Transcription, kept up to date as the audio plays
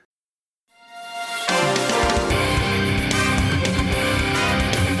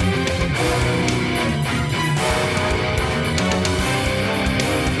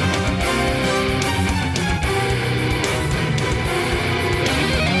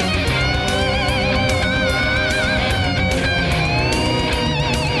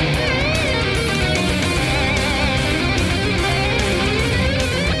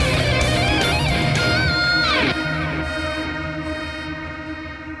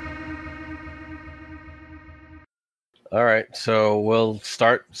All right, so we'll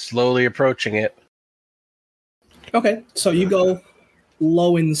start slowly approaching it. Okay, so you go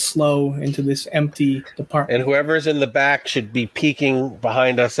low and slow into this empty department. And whoever's in the back should be peeking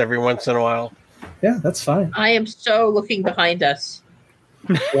behind us every once in a while. Yeah, that's fine. I am so looking behind us.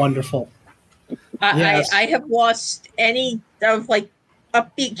 Wonderful. Yes. I have lost any of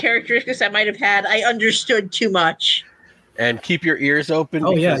upbeat characteristics I might have had. I understood too much. And keep your ears open.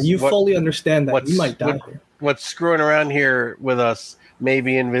 Oh yeah, you fully understand that. You might die here. What's screwing around here with us may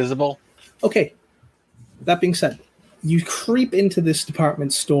be invisible. Okay. That being said, you creep into this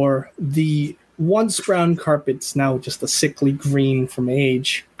department store. The once brown carpet's now just a sickly green from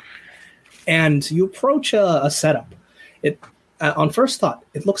age. And you approach a setup. On first thought,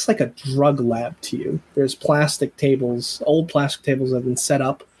 it looks like a drug lab to you. There's plastic tables, old plastic tables that have been set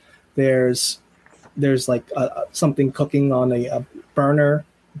up. There's like something cooking on a burner,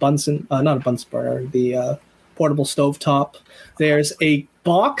 Bunsen, not a Bunsen burner, the portable stovetop. There's a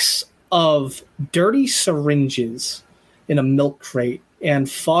box of dirty syringes in a milk crate and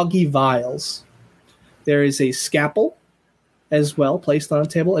foggy vials. There is a scalpel as well placed on a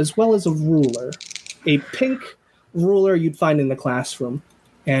table, as well as a ruler, a pink ruler you'd find in the classroom,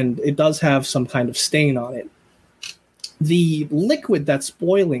 and it does have some kind of stain on it. The liquid that's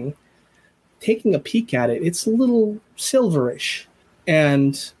boiling, taking a peek at it, it's a little silverish,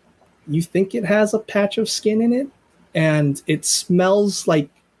 and you think it has a patch of skin in it, and it smells like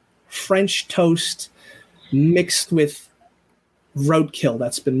French toast mixed with roadkill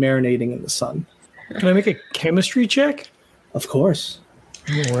that's been marinating in the sun. Can I make a chemistry check? Of course.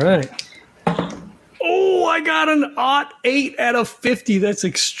 All right. Oh, I got an 8 out of 50. That's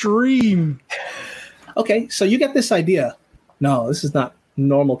extreme. Okay, so you get this idea. No, this is not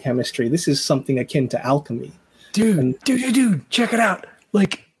normal chemistry. This is something akin to alchemy. Dude, check it out.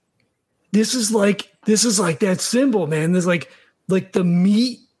 This is like that symbol, man. There's like the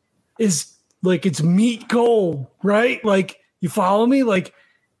meat is like it's meat gold, right? Like, you follow me?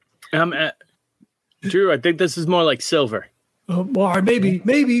 Drew, I think this is more like silver. Well,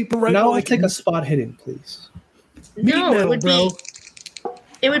 maybe, but right now now, I'll take a spot hidden, please. No, it would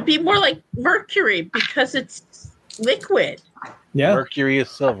be more like mercury because it's liquid. Yeah, Mercury is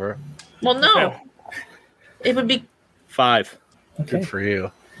silver. Well, no, it would be 5. Okay. Good for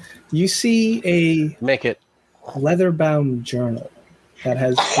you. You see a Make it. leather-bound journal that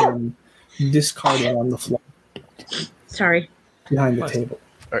has been discarded on the floor sorry. behind the table.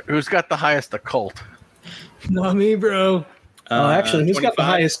 All right, who's got the highest occult? Not me, bro. Actually, who's got the 25?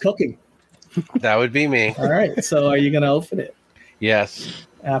 highest cooking? That would be me. All right, so are you going to open it? Yes.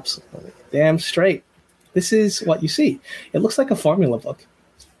 Absolutely. Damn straight. This is what you see. It looks like a formula book.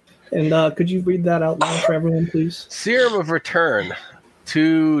 And could you read that out loud for everyone, please? Serum of return.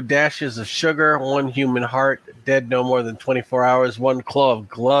 2 dashes of sugar, 1 human heart, dead no more than 24 hours, 1 claw of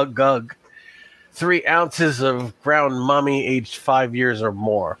gug, 3 ounces of ground mummy aged 5 years or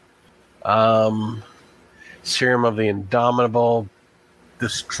more. Serum of the indomitable,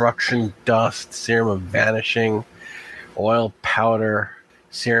 destruction dust, serum of vanishing, oil powder,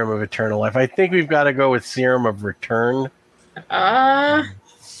 serum of eternal life. I think we've got to go with serum of return.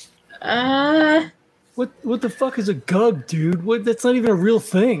 What the fuck is a gug, dude? What? That's not even a real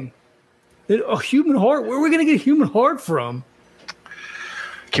thing. A human heart? Where are we gonna get a human heart from?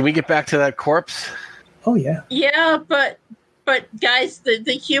 Can we get back to that corpse? Oh, yeah. Yeah, but guys,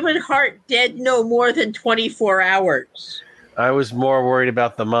 the human heart dead no more than 24 hours. I was more worried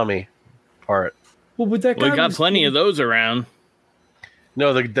about the mummy part. Well, but that guy We got plenty of those around.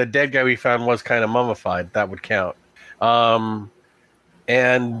 No, the dead guy we found was kind of mummified. That would count. And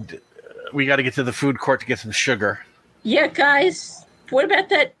we got to get to the food court to get some sugar. Yeah, guys, what about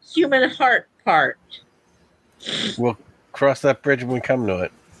that human heart part? We'll cross that bridge when we come to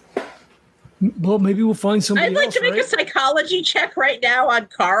it. Well, maybe we'll find somebody I'd like else, to make a psychology check right now on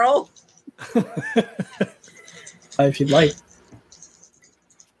Carl. If you'd like.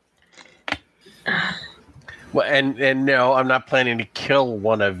 Well, and no, I'm not planning to kill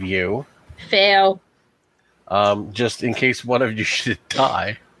one of you. Fail. Just in case one of you should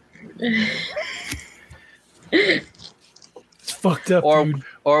die. It's fucked up, dude.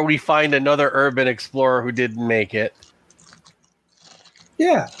 Or we find another urban explorer who didn't make it.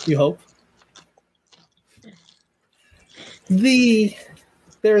 Yeah, you hope.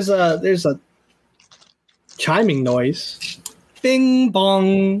 There's a chiming noise. Bing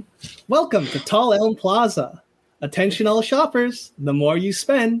bong. Welcome to Tall Elm Plaza. Attention all shoppers. The more you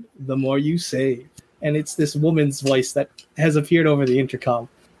spend, the more you save. And it's this woman's voice that has appeared over the intercom.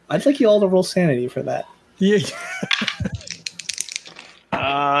 I'd like you all to roll sanity for that. Yeah.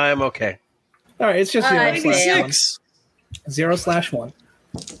 I'm okay. All right, it's just I failed. 6. 0/1.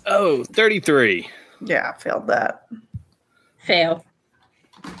 Oh, 33. Yeah, failed that. Fail.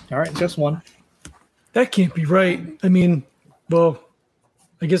 All right, just one. That can't be right. I mean, well,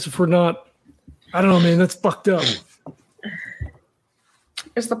 I guess if we're not, I don't know, man. That's fucked up.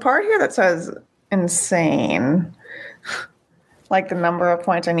 Is the part here that says insane, like the number of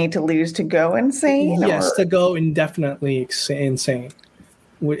points I need to lose to go insane? Yes, or? to go indefinitely insane.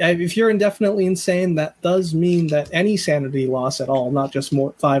 If you're indefinitely insane, that does mean that any sanity loss at all, not just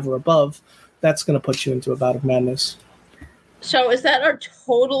 5 or above, that's going to put you into a bout of madness. So is that our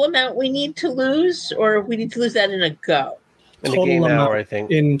total amount we need to lose, or we need to lose that in a go? In Total a game amount hour, I think.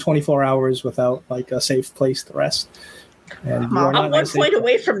 in 24 hours without like a safe place to rest. And you are not I'm in a 1 safe point place.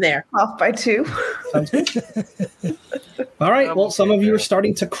 away from there. Off by 2. Sounds good. All right. Well, some of you are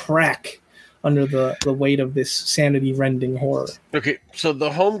starting to crack under the weight of this sanity-rending horror. Okay, so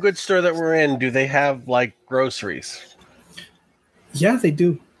the home goods store that we're in, do they have like groceries? Yeah, they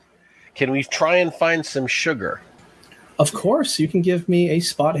do. Can we try and find some sugar? Of course, you can give me a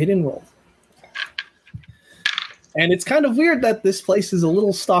spot hidden roll. And it's kind of weird that this place is a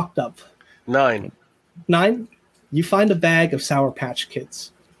little stocked up. 9. 9, you find a bag of Sour Patch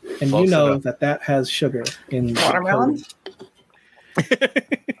Kids. And Close you know enough. that has sugar in the Watermelon? code.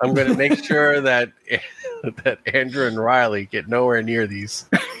 I'm going to make sure that Andrew and Riley get nowhere near these.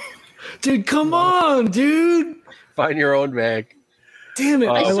 Dude, come on, dude. Find your own bag. Damn it.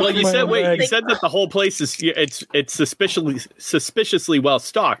 I Well, left you my said own wait. bag. You said that the whole place is it's suspiciously well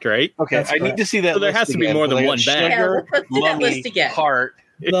stocked, right? Okay, That's I need correct. to see that. So there list has to be again. more than They got one bag. Yeah, Sugar, let's do that mummy, list again. heart.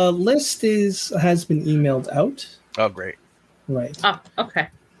 The list has been emailed out. Oh, great. Right. Oh, okay.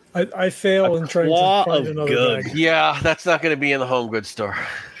 I fail in trying claw to find of another good. bag. Yeah, that's not going to be in the home goods store.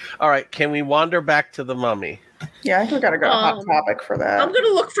 All right, can we wander back to the mummy? Yeah, I think we got to go to Hot Topic for that. I'm going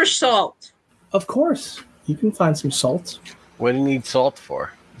to look for salt. Of course. You can find some salt. What do you need salt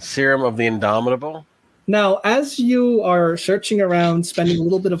for? Serum of the Indomitable? Now, as you are searching around, spending a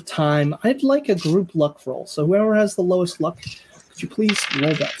little bit of time, I'd like a group luck roll. So whoever has the lowest luck, could you please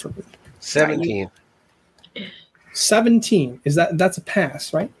roll that for me? 17. 17. That's a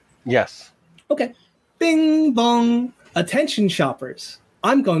pass, right? Yes. Okay. Bing bong. Attention shoppers.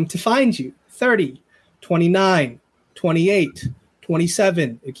 I'm going to find you. 30, 29, 28,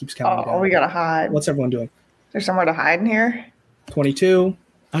 27. It keeps counting Oh, down. we got to hide. What's everyone doing? There's somewhere to hide in here? 22.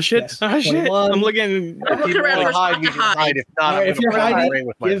 Oh shit! Yes. Oh shit! 21. I'm looking. I'm looking around for a spot you to can hide. hide. If not, All right, I'm if you're gonna run hiding, away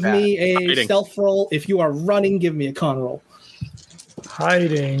with my give bat. me a Hiding. stealth roll. If you are running, give me a con roll.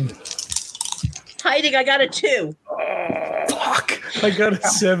 Hiding. Hiding, I got a 2. Fuck. I got a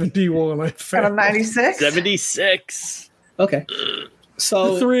 71. I Got a failed. 96? 76. Okay.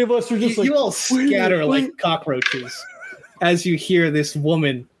 So The three of us are just like, you all wait, scatter wait. like cockroaches as you hear this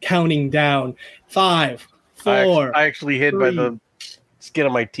woman counting down 5, 4. I actually hid by 3. the skin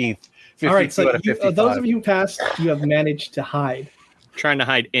of my teeth. 52 All right, so out of you, 55. those of you who passed, you have managed to hide. Trying to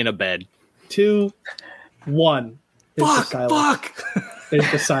hide in a bed. 2, 1. There's the Fuck, silence. fuck.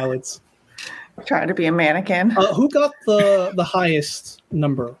 There's the silence. Trying to be a mannequin. Who got the highest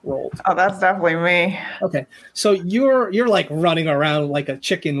number rolled? Oh, that's definitely me. Okay, so you're like running around like a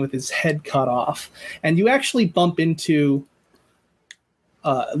chicken with his head cut off, and you actually bump into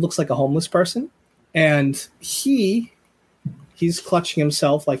it looks like a homeless person, and he's clutching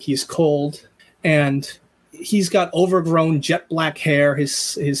himself like he's cold, and he's got overgrown jet black hair. His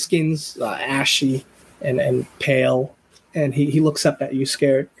skin's ashy and pale, and he looks up at you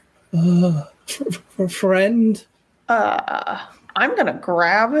scared. Friend. I'm going to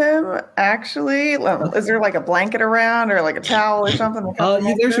grab him, actually. Is there like a blanket around or like a towel or something? to cover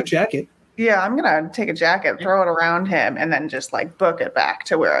him There's up? your jacket. Yeah, I'm going to take a jacket, throw it around him, and then just like book it back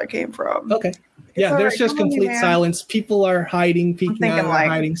to where I came from. Okay. Yeah, all there's right, just come on, complete man. silence. People are hiding, peeking thinking, out of like-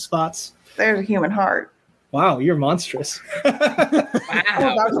 hiding spots. There's a human heart. Wow, you're monstrous. I'm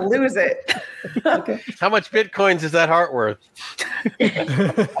Wow. about to lose it. Okay. How much bitcoins is that heart worth?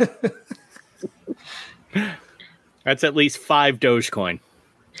 That's at least 5 Dogecoin.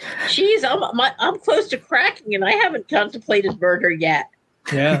 Jeez, I'm close to cracking, and I haven't contemplated murder yet.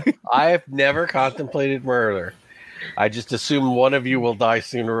 Yeah. I've never contemplated murder. I just assume one of you will die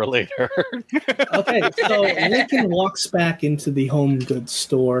sooner or later. Okay, so Lincoln walks back into the home goods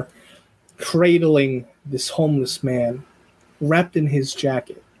store, cradling this homeless man, wrapped in his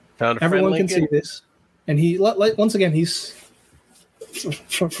jacket. Found a Everyone friend, can see Lincoln? this. And he, once again, he's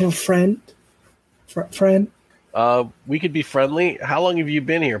friend. We could be friendly. How long have you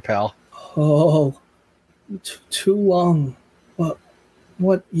been here, pal? Oh, too long.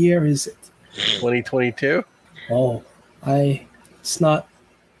 What year is it? 2022? Oh, it's not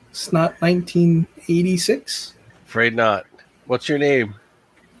 1986. Afraid not. What's your name?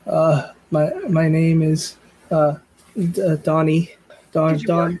 My name is Donnie.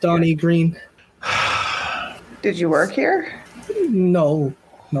 Donnie Green. Did you work here? No.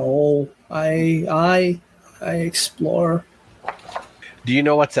 I explore. Do you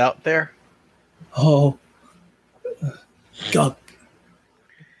know what's out there? Oh. God.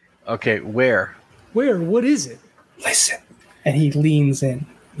 Okay, where? Where? What is it? Listen. And he leans in.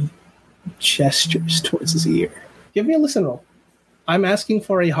 He gestures towards his ear. Give me a listen roll. I'm asking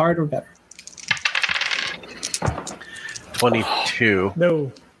for a hard or better. 22.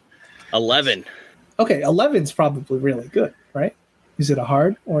 No. 11. Okay, 11's probably really good, right? Is it a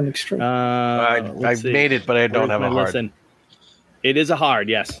hard or an extreme? I made it, but I don't have a hard. Listen. It is a hard,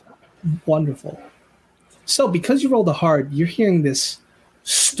 yes. Wonderful. So because you rolled a hard, you're hearing this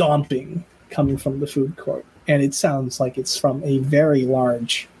stomping coming from the food court, and it sounds like it's from a very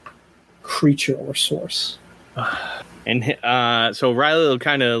large creature or source. And so Riley will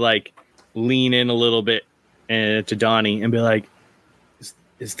kind of like lean in a little bit to Donnie and be like,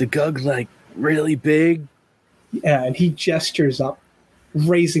 is the Gug like really big? Yeah, and he gestures up,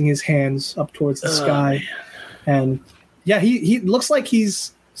 raising his hands up towards the sky. Man. And yeah, he looks like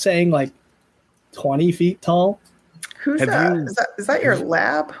he's saying like 20 feet tall. Who's that? Is that your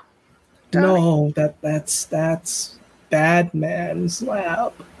lab? Donnie? No, that's Bad Man's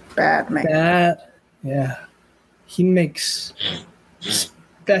lab. Bad Man. Yeah. He makes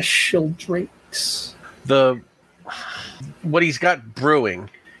special drinks. What he's got brewing,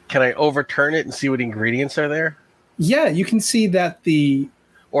 can I overturn it and see what ingredients are there? Yeah, you can see that the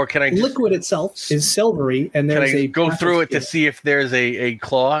liquid itself is silvery, and there's a go through it to see if there's a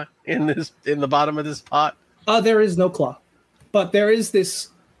claw in the bottom of this pot? There is no claw, but there is this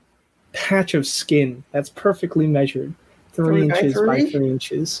patch of skin that's perfectly measured, 3 inches by 3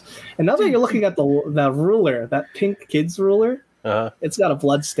 inches. And now that you're looking at the ruler, that pink kid's ruler, it's got a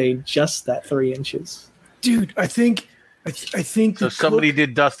blood stain just that 3 inches. Dude, I think so. Somebody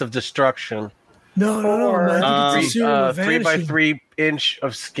did Dust of Destruction. No. I think it's a serum of 3 by 3 inch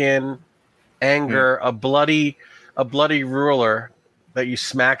of skin, anger, a bloody ruler that you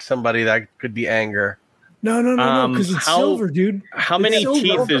smack somebody, that could be anger. No, because it's silver, dude. How many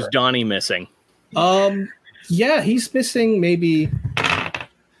teeth is Donnie missing? Yeah, he's missing maybe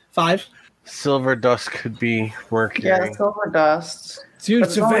 5. Silver dust could be mercury. Yeah, silver dust. Dude,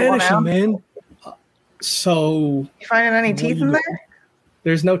 it's vanishing, man. So, you finding any teeth in there?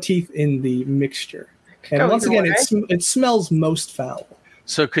 There's no teeth in the mixture. And once again, it smells most foul.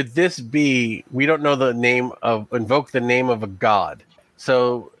 So could this be, we don't know the name of, invoke the name of a god.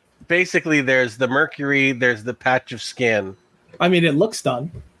 So basically there's the mercury, there's the patch of skin. I mean, it looks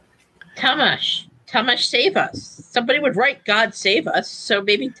done. Tamash, save us. Somebody would write God save us, so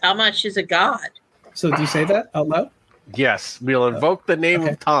maybe Tamash is a god. So do you say that out loud? Yes, we'll invoke the name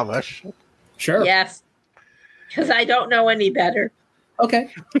of Tamash. Sure. Yes, because I don't know any better. Okay.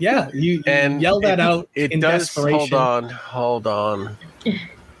 Yeah, you yell that out in desperation. Hold on.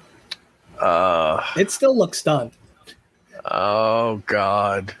 It still looks done. Oh,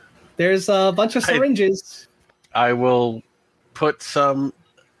 God. There's a bunch of syringes. I will put some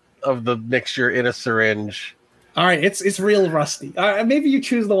of the mixture in a syringe. All right, it's real rusty. Maybe you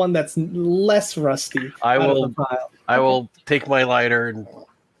choose the one that's less rusty. I will take my lighter and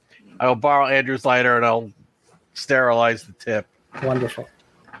I will borrow Andrew's lighter and I'll sterilize the tip. Wonderful.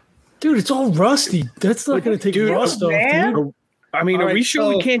 Dude, it's all rusty. That's not going to take rust off, dude. I mean, are we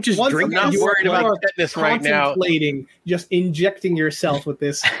sure we can't just drink? I'm not worried about tetanus right now. Contemplating just injecting yourself with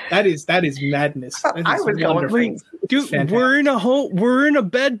this. That is madness. I was going, dude, fantastic. We're in a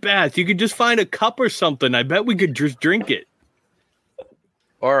bed bath. You could just find a cup or something. I bet we could just drink it.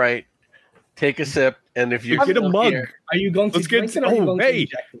 All right. Take a sip, and if you get a mug. Are you going to drink it or are you going to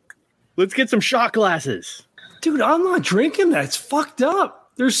inject it? Let's get some shot glasses. Dude, I'm not drinking that. It's fucked up.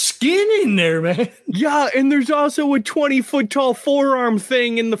 There's skin in there, man. Yeah, and there's also a 20-foot tall forearm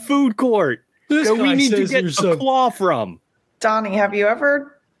thing in the food court that we need to get a claw from. Donnie, have you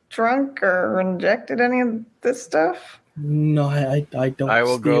ever drunk or injected any of this stuff? No, I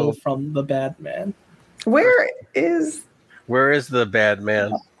don't steal from the bad man. Where is the bad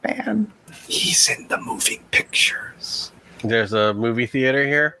man? Man, he's in the moving pictures. There's a movie theater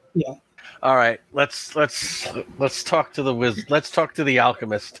here? Yeah. All right, let's talk to the let's talk to the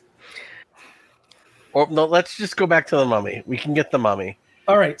alchemist. Or no, let's just go back to the mummy. We can get the mummy.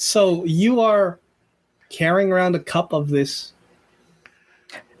 All right, so you are carrying around a cup of this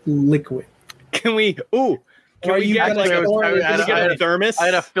liquid. Can we? Ooh, can we get a thermos? I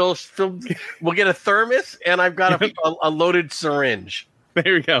had a we'll get a thermos, and I've got a loaded syringe.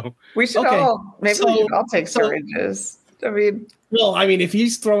 There we go. We should all maybe we should all take syringes. I mean, Well, I mean, if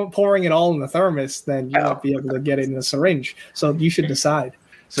he's pouring it all in the thermos, then you won't be able to get it in a syringe. So you should decide.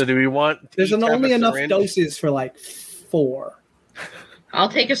 So do we want? There's each have only a enough syringe? doses for like 4. I'll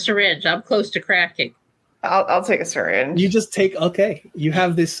take a syringe. I'm close to cracking. I'll take a syringe. You just take you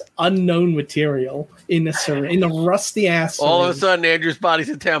have this unknown material in a syringe, in a rusty ass. All of a sudden, Andrew's body's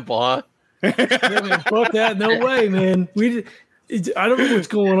a temple, huh? Yeah, man, fuck that. No way, man. I don't know what's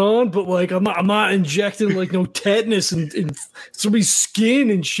going on, but like I'm not injecting like no tetanus and somebody's skin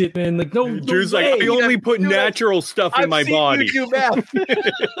and shit, man. Like no. Drew's no like, way. I only put natural stuff in my body. YouTube math.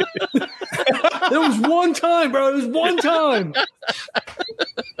 It was one time, bro. It was one time.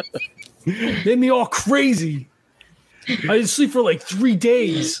 Made me all crazy. I didn't sleep for like 3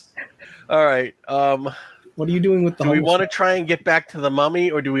 days. All right. What are you doing with the? Do we homeless want to man? try and get back to the mummy,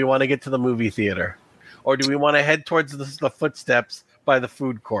 or do we want to get to the movie theater, or do we want to head towards the footsteps by the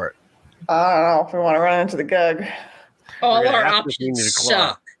food court? I don't know if we want to run into the gug. All gonna our have to clean options the claw.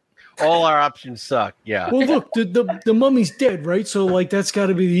 suck. All our options suck. Yeah. Well, look, the mummy's dead, right? So like that's got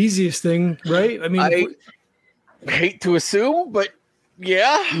to be the easiest thing, right? I mean, I hate to assume, but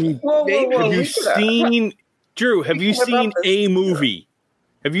yeah. Whoa, Have you we could, seen Drew? Have you What seen about this? a movie?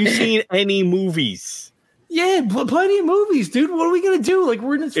 Have you seen any movies? yeah, plenty of movies, dude. What are we gonna do? Like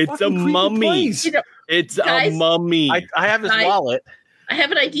we're in this It's fucking a creepy mummy. place. You know, It's Guys, a mummy. I have his I- wallet. I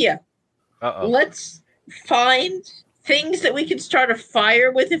have an idea. Uh-oh. Let's find things that we can start a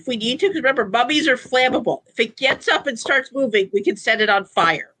fire with if we need to. Because remember, mummies are flammable. If it gets up and starts moving, we can set it on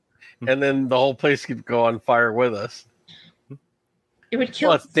fire. And then the whole place could go on fire with us. It would kill.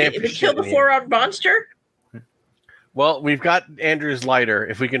 Well, it's damp it would as kill shit the in here. 4-armed monster. Well, we've got Andrew's lighter.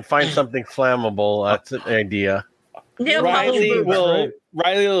 If we can find something flammable, that's an idea. Nail Riley polish boots.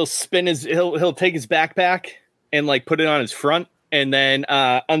 will spin he'll take his backpack and like put it on his front and then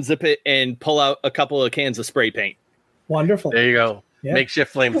unzip it and pull out a couple of cans of spray paint. Wonderful. There you go. Yeah.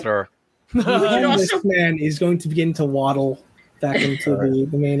 Makeshift flamethrower. The can homeless also- man is going to begin to waddle back into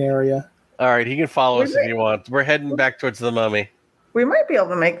the main area. All right, he can follow us if he wants. We're heading back towards the mummy. we might be able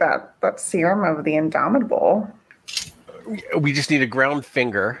to make that serum of the Indomitable. We just need a ground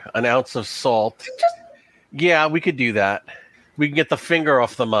finger, an ounce of salt. Yeah, we could do that. We can get the finger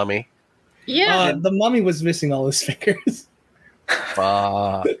off the mummy. Yeah. The mummy was missing all his fingers.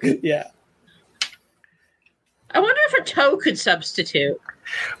 Fuck. Yeah. I wonder if a toe could substitute.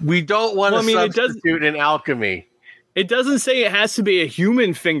 We don't want Well, to I mean, it does- substitute in alchemy. It doesn't say it has to be a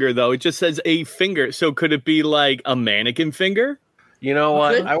human finger though. It just says a finger. So could it be like a mannequin finger? You know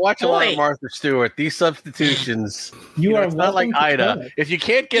what? Good I watch a lot of point. Martha Stewart. These substitutions, You are it's not like welcome to Ida. try it. If you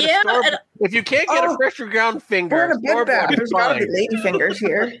can't get Yeah, a store, and- if you can't get Oh, a pressure ground We're finger, in a big store-bought bag. is There's got to be fine. lady fingers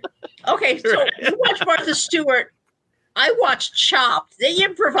here. Okay, so you watch Martha Stewart. I watch Chopped. They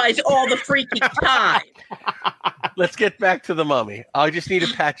improvise all the freaking time. Let's get back to the mummy. I just need a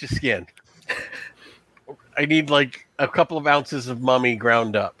patch of skin. I need like a couple of ounces of mummy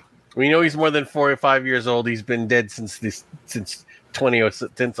ground up. We know he's more than 4 or 5 years old. He's been dead since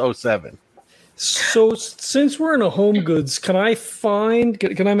 07. So since we're in a Home Goods, can I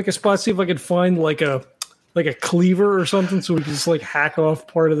make a spot, see if I could find like a cleaver or something so we can just like hack off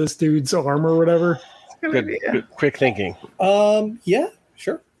part of this dude's arm or whatever? Good, quick thinking. Yeah,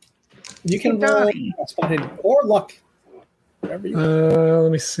 sure. You can Hey, roll Donnie. a spot hidden or luck. Whatever you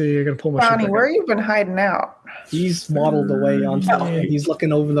Let me see. I gotta pull my shit Bonnie, back where up. you been hiding out? He's waddled away on top. He's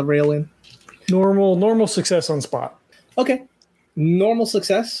looking over the railing. Normal success on spot. Okay. Normal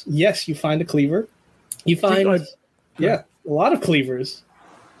success. Yes, you find a cleaver. You find I- a lot of cleavers.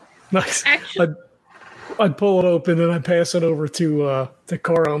 Nice. Actually, I'd pull it open and I pass it over to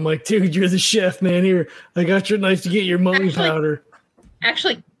Carl. I'm like, dude, you're the chef, man. Here, I got your knife to get your mummy Actually- powder.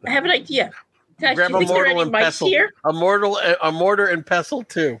 actually, I have an idea. Guys, Grab do you a think there are mortal any and mice pestle. here? A mortar and pestle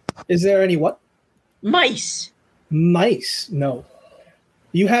too. Is there any what? Mice. Mice? No.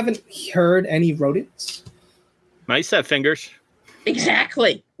 You haven't heard any rodents? Mice have fingers.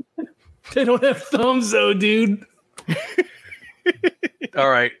 Exactly. They don't have thumbs though, dude. All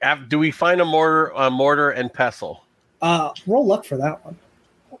right. Do we find a mortar and pestle? Roll luck for that one.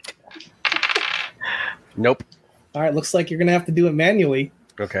 Nope. All right, looks like you're gonna have to do it manually.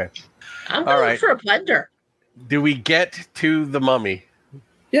 Okay. I'm All going right. for a blender. Do we get to the mummy?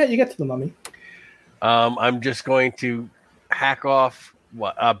 Yeah, you get to the mummy. I'm just going to hack off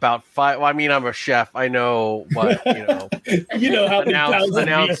about 5. Well, I mean, I'm a chef. I know what You know how many An ounce- pounds an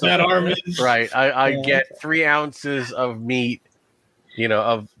ounce that of- arm is. Right. I Yeah. get 3 ounces of meat,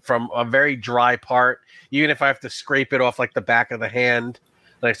 from a very dry part, even if I have to scrape it off like the back of the hand,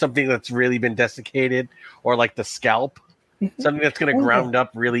 like something that's really been desiccated, or like the scalp, something that's going to Oh. ground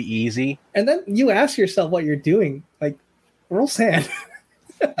up really easy. And then you ask yourself what you're doing. Like, Roll sand.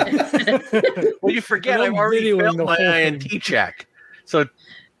 Well, you forget I'm I've already videoing failed the my whole INT check. So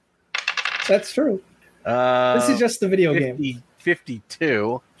That's true. This is just the video game.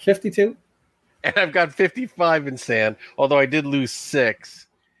 52. 52? And I've got 55 in sand, although I did lose 6.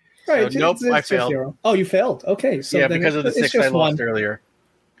 Right. So, nope, I just failed. 0. Oh, you failed. Okay. So yeah, then because of the it's 6 I just lost one. earlier.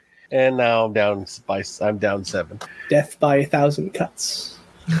 And now I'm down 7. Death by 1,000 cuts.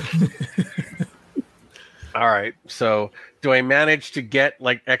 All right. So do I manage to get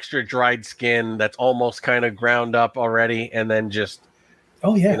like extra dried skin that's almost kind of ground up already, and then just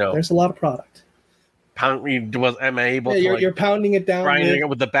Oh, yeah. You know, There's a lot of product. am I able Yeah, to like you're pounding it down. grinding it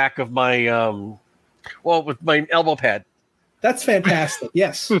with the back of my with my elbow pad? That's fantastic.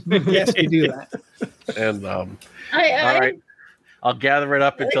 Yes. Yes, you do that. And all I'm right. I'll gather it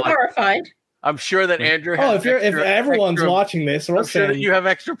up really until horrified. I'm sure that Andrew Oh, has if everyone's extra, watching this, roll I'm sure that sand. you have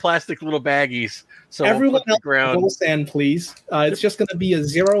extra plastic little baggies. So Everyone we'll else, put the ground. roll sand, please. It's just going to be a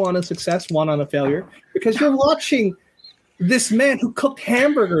 0 on a success, 1 on a failure, because you're watching this man who cooked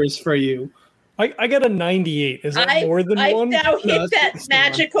hamburgers for you. I got a 98. Is that more than I've one? now hit No, that it's the one.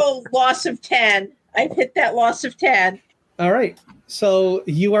 magical loss of 10. I've hit that loss of 10. All right. So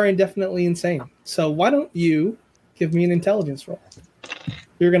you are indefinitely insane. So why don't you give me an intelligence roll?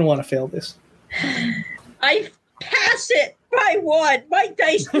 You're going to want to fail this. I pass it by 1. My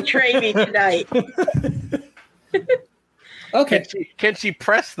dice betray me tonight. Okay. Can she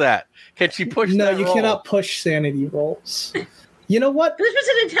press that? Can she push No, that you roll? cannot push sanity rolls. You know what? This was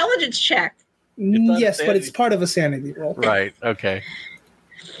an intelligence check. not a Yes, but it's sanity. part of a sanity roll. Right. Okay.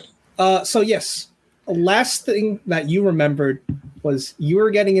 So yes, the last thing that you remembered was you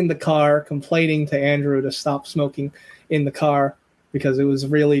were getting in the car, complaining to Andrew to stop smoking in the car because it was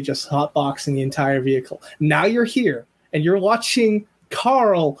really just hotboxing the entire vehicle. Now you're here and you're watching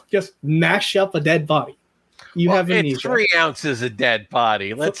Carl just mash up a dead body. You have it's amnesia. 3 ounces of dead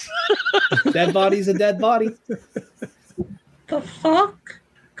body. Let's. Dead body's a dead body. The fuck?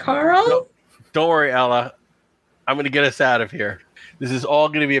 Carl? No. Don't worry, Ella. I'm going to get us out of here. This is all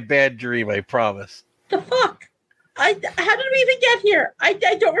going to be a bad dream, I promise. The fuck? How did we even get here? I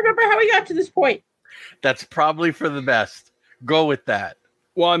don't remember how we got to this point. That's probably for the best. Go with that.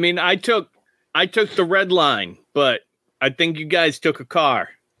 Well, I mean, I took the red line, but I think you guys took a car.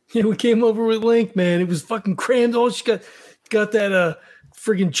 Yeah, we came over with Link, man. It was fucking crammed. Oh, she got that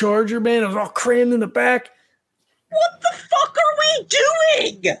friggin' Charger, man. It was all crammed in the back. What the fuck are we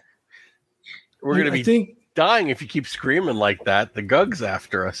doing? We're going to be dying if you keep screaming like that. The Gug's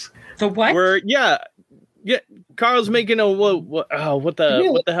after us. The what? Yeah. Carl's making a what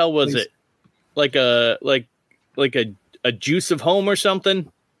the hell was it? Like a juice of home or something?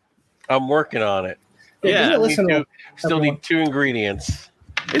 I'm working on it. Yeah. Still need 2 ingredients.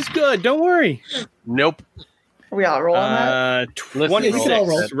 It's good. Don't worry. Nope. Are we all rolling that?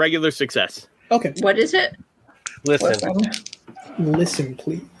 26. Regular success. Okay. What is it? Listen,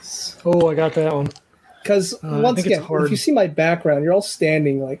 please. Oh, I got that one. Because once think it's again, hard. if you see my background, you're all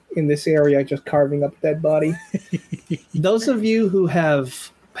standing like in this area, just carving up a dead body. Those of you who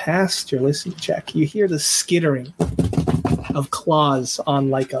have passed your listen check, you hear the skittering of claws on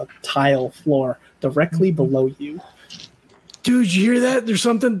like a tile floor directly below you. Dude, you hear that? There's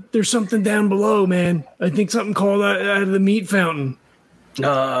something down below, man. I think something called out of the meat fountain.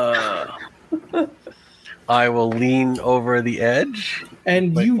 I will lean over the edge.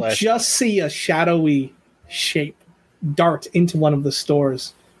 And My you flash. just see a shadowy shape dart into one of the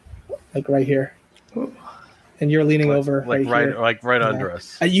stores, like right here. And you're leaning over like right here. right under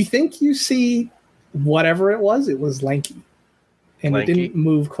us. You think you see whatever it was lanky. And Lanky. it didn't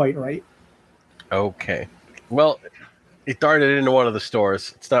move quite right. Okay. Well, it darted into one of the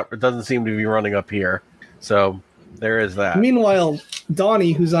stores. It doesn't seem to be running up here. So there is that. Meanwhile,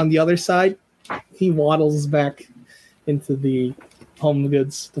 Donnie, who's on the other side, he waddles back into the home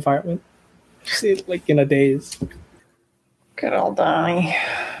goods department. See it like in a daze. Good old Donnie.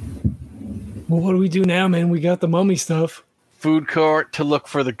 Well, what do we do now, man? We got the mummy stuff. Food court to look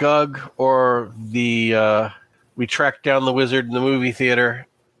for the Gug, or we track down the wizard in the movie theater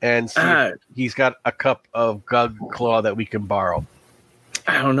and see if he's got a cup of Gug claw that we can borrow.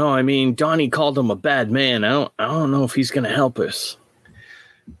 I don't know. I mean, Donnie called him a bad man. I don't know if he's going to help us.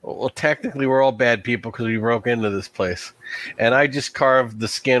 Well, technically, we're all bad people because we broke into this place. And I just carved the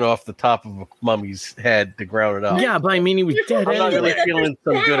skin off the top of a mummy's head to ground it up. Yeah, but I mean, he was dead I'm not anyway. really feeling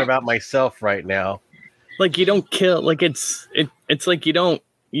so good about myself right now. Like, you don't kill. Like, it's like you don't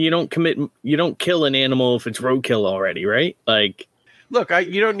kill an animal if it's roadkill already, right? Like, Look,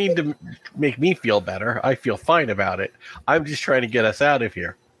 you don't need to make me feel better. I feel fine about it. I'm just trying to get us out of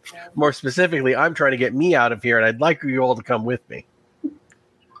here. More specifically, I'm trying to get me out of here, and I'd like you all to come with me.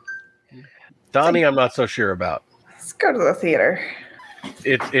 Donnie, I'm not so sure about. Let's go to the theater.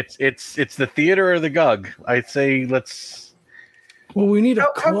 It's the theater or the Gug. I'd say let's. Well, we need a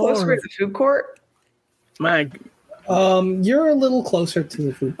How close are we car. to the food court? You're a little closer to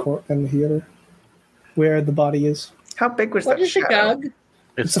the food court than the theater, where the body is. How big was What that is a shadow? Gug?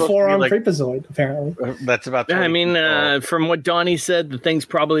 It's a supposed to be four-armed like- creepazoid, apparently. That's about. Yeah, 20 I mean, feet tall. from what Donnie said, the thing's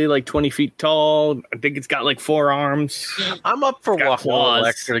probably like 20 feet tall. I think it's got like 4 arms. I'm up for got walking a little claws.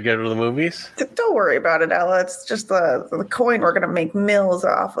 extra to get to the movies. Don't worry about it, Ella. It's just the coin we're going to make mills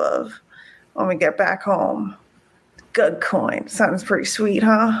off of when we get back home. Good coin. Sounds pretty sweet,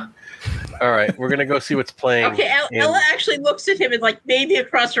 huh? All right, we're gonna go see what's playing. Okay, Ella actually looks at him and like maybe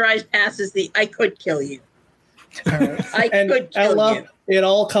across her eyes passes the "I could kill you." All right. I And could kill Ella, you. it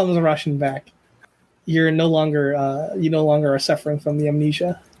all comes rushing back. You're no longer are suffering from the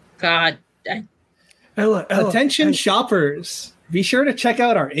amnesia. God, Ella, Attention shoppers. Be sure to check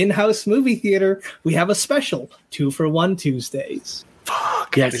out our in-house movie theater. We have a special 2-for-1 Tuesdays.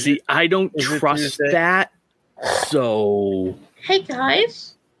 Fuck. Yeah, see, I don't Is it trust Tuesday? that. So, hey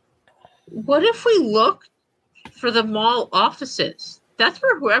guys, what if we look for the mall offices? That's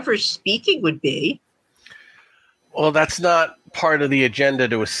where whoever's speaking would be. Well, that's not part of the agenda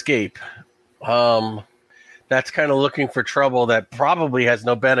to escape. That's kind of looking for trouble that probably has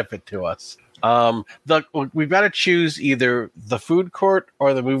no benefit to us. We've got to choose either the food court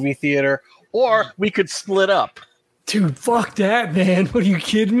or the movie theater, or we could split up. Dude, fuck that, man. What are you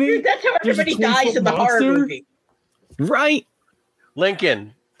kidding me? Dude, that's how There's a everybody dies 20-foot in the horror monster? movie. right.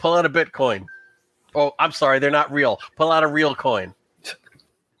 Lincoln, pull out a Bitcoin. Oh, I'm sorry, they're not real. Pull out a real coin.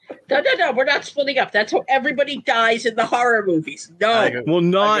 No, we're not splitting up. That's how everybody dies in the horror movies. No. I go, Well,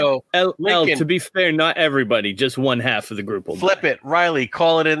 not go, Lincoln. to be fair, not everybody. Just one half of the group will Flip die. it, Riley.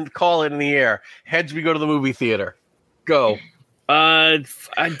 Call it in the air. Heads, we go to the movie theater. Go.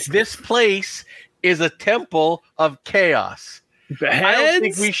 This place is a temple of chaos. I don't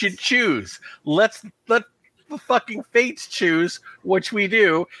think we should choose. Let the fucking fates choose, which we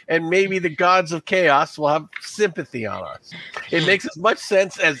do, and maybe the gods of chaos will have sympathy on us. It makes as much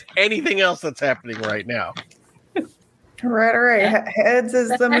sense as anything else that's happening right now. Right. Heads is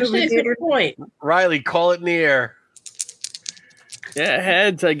That's the actually movie a theater. good point. Riley, call it in the air. Yeah,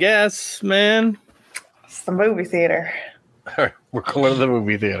 heads, I guess, man. It's the movie theater. All right, we're going to the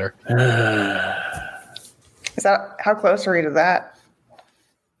movie theater. Is that how close are we to that?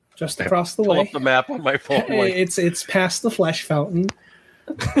 Just across the Pull way. up the map on my phone. It's past the flesh fountain.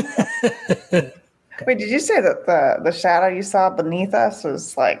 Wait, did you say that the shadow you saw beneath us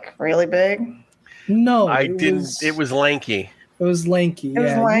was like really big? No, I didn't. It was lanky. It was lanky. It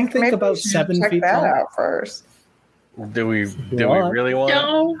was Yeah, like you think maybe about we should 7 check feet that tall. out first. Do we want. really want?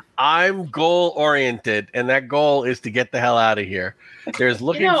 No. I'm goal oriented, and that goal is to get the hell out of here. There's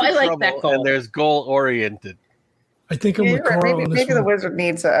looking for I like trouble, that goal. and there's goal oriented. I think I'm Yeah, with you're right. Carl Maybe, on this maybe the one. wizard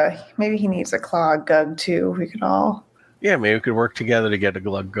needs he needs a claw gug too. We could all. Yeah, maybe we could work together to get a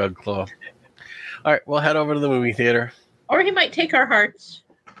glug claw. All right, we'll head over to the movie theater, Or he might take our hearts.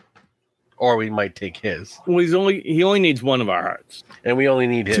 or we might take his, Well, he only needs one of our hearts. and we only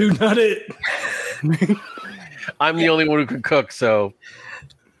need his. Dude, not it. I'm the only one who can cook, so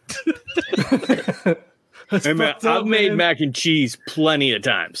That's Hey, man, fucked up, I've made man. mac and cheese plenty of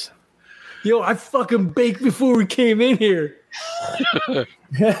times. Yo, I fucking baked before we came in here. All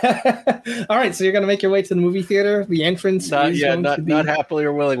right, so you're gonna make your way to the movie theater. The entrance not is going to be not happily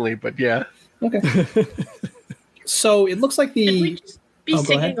or willingly, but yeah. okay. So it looks like Should we the just be Oh, go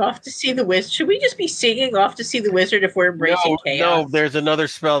singing ahead. off to see the wizard? Should we just be singing off to see the wizard if we're embracing No, chaos? there's another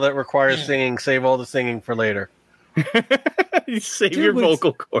spell that requires singing. Save all the singing for later. You save Dude, your it's-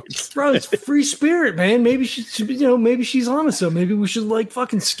 vocal cords. Bro, it's free spirit, man. Maybe maybe she's on to something. Maybe we should like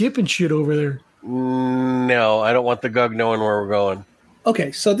fucking skip and shit over there. No, I don't want the Gug knowing where we're going.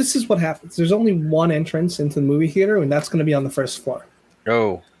 okay. So this is what happens. There's only one entrance into the movie theater, and that's going to be on the first floor.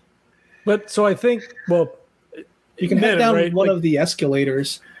 Oh, But so I think, well, You can head Minute, down right? one Like- of the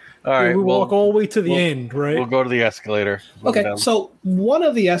escalators. all right. we walk all the way to the we'll- end, right? We'll go to the escalator. We'll go Okay, down. so one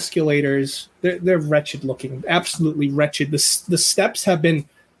of the escalators, they're wretched looking, absolutely wretched. The steps have been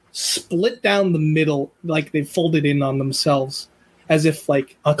split down the middle, like they've folded in on themselves, as if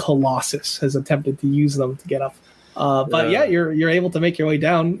like a colossus has attempted to use them to get up. But yeah, you're able to make your way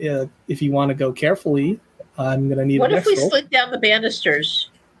down. If you want to go carefully, I'm gonna need What an if we extra. slid down the banisters?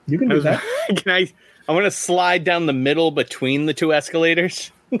 You can do that. Can I want to slide down the middle between the two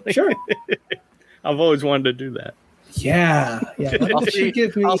escalators. Sure. I've always wanted to do that. Yeah. I'll That should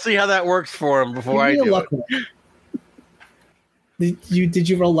give me, I'll see how that works for him before give I me a do luck it. roll. Did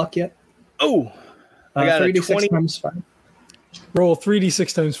you roll luck yet? Oh, I got a 3d6 20. times 5. Roll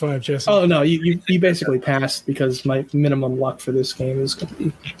 3d6 times 5, Jesse. Oh no, you basically passed because my minimum luck for this game is going to be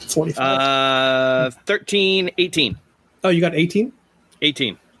 45. 13, 18. Oh, you got 18?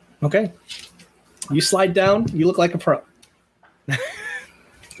 18. Okay. You slide down. You look like a pro.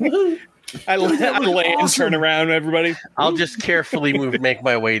 I land, turn around, everybody. I'll just carefully make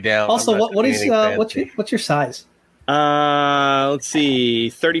my way down. Also, I'm not what doing is anything what's fancy. your size? Let's see,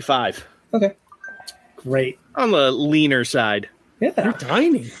 35. Okay. Great. On the leaner side. You're Yeah.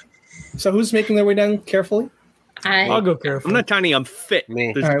 tiny. So who's making their way down carefully? I'll I go I'm careful. not tiny, I'm fit.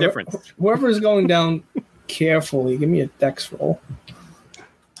 Me. There's All a right, difference. Whoever's going down carefully, give me a dex roll.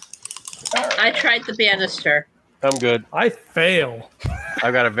 tried the banister. I'm good. I fail.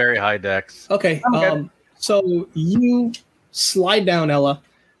 I've got a very high dex. Okay. I'm good. So you slide down, Ella,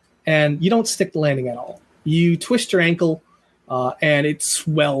 and you don't stick the landing at all. You twist your ankle, and it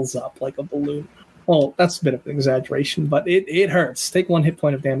swells up like a balloon. Well, that's a bit of an exaggeration, but it hurts. Take 1 hit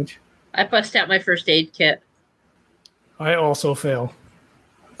point of damage. I bust out my first aid kit. I also fail.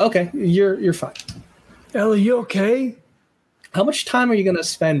 Okay, you're fine. Ellie, you okay? How much time are you going to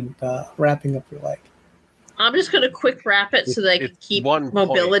spend wrapping up your leg? I'm just going to quick wrap it so that I can It's keep 1 point.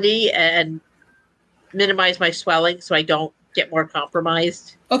 mobility and minimize my swelling so I don't get more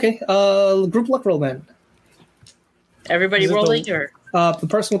compromised. Okay, group luck roll then. Everybody Is it rolling, the- or The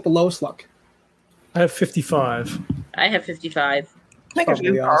person with the lowest luck. I have 55. I have 55. I think it's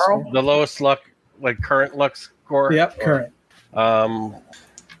Probably you, Carl. awesome. The lowest luck, like current luck score. Yep, current.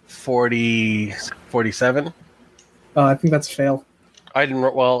 47. I think that's a fail. I didn't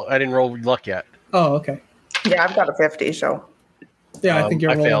roll luck yet. Oh, okay. Yeah, I've got a 50, so. Yeah, I think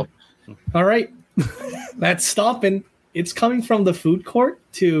you're I rolling. failed. All right. That's stopping. It's coming from the food court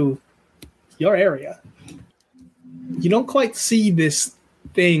to your area. You don't quite see this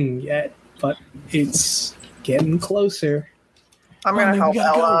thing yet, but it's getting closer. I'm going man, to help we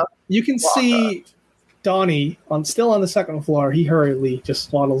gotta go. Ella. You can Walk see Donnie still on the second floor. He hurriedly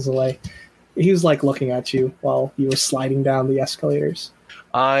just waddles away. He was like looking at you while you were sliding down the escalators.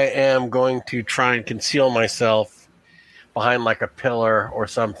 I am going to try and conceal myself behind like a pillar or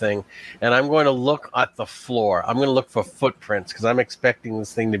something, and I'm going to look at the floor. I'm going to look for footprints because I'm expecting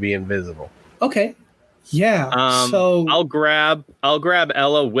this thing to be invisible. Okay. Yeah. So I'll grab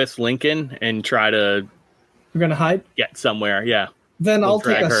Ella with Lincoln and try to you're gonna hide? get somewhere. Yeah. Then We'll I'll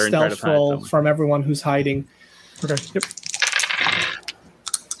take drag a her and try to stealth find roll someone. from everyone who's hiding. Okay. Yep.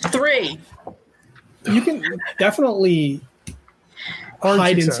 3. You can definitely Hard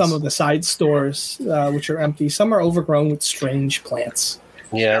hide in success. some of the side stores, which are empty. Some are overgrown with strange plants.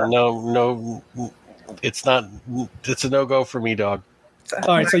 Yeah, no, it's not. It's a no-go for me, dog.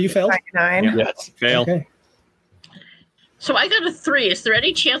 All right, so you failed? 99. Yes. Fail. Okay. So I got a 3. Is there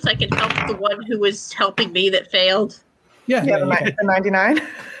any chance I can help the one who was helping me that failed? Yeah, Yeah, yeah, you can. the 99.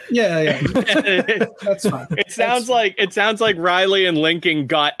 yeah. That's fine. It sounds like Riley and Lincoln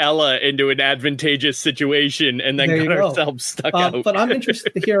got Ella into an advantageous situation and then There you got go. ourselves stuck out. But I'm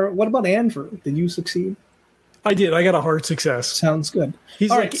interested to hear, what about Andrew? Did you succeed? I did. I got a hard success. Sounds good.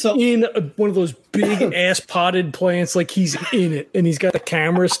 He's All like right, so- in one of those big ass potted plants, like he's in it, and he's got the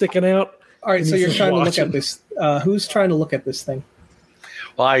camera sticking out. All right, And so he's you're just trying to look watching. at this. Who's trying to look at this thing?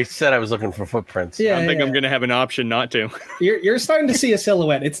 Well, I said I was looking for footprints. Yeah, I don't think I'm going to have an option not to. You're starting to see a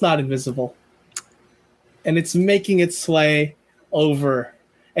silhouette. It's not invisible. And it's making its way over.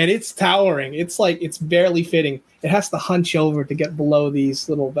 And it's towering. It's like it's barely fitting. It has to hunch over to get below these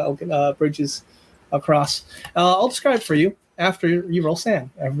little bridges across. I'll describe for you after you roll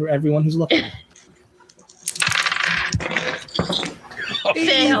sand. Everyone who's looking.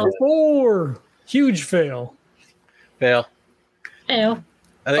 Fail. 4. Huge fail. Fail. Fail.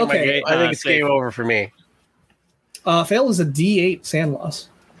 I think Okay. I think it's Safe. game over for me. Fail is a D8 sand loss.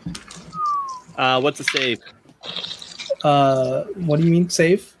 What's the save? What do you mean?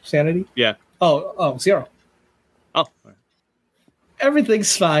 Save? Sanity? Yeah. Oh, 0. Oh,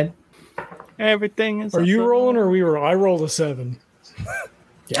 Everything's fine. everything is. Are you rolling or we roll? I rolled a 7.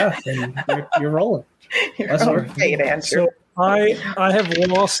 Yeah, and you're rolling. That's Oh, right. Fate answer. So I have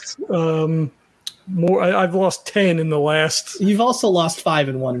lost more. I've lost 10 in the last. You've also lost 5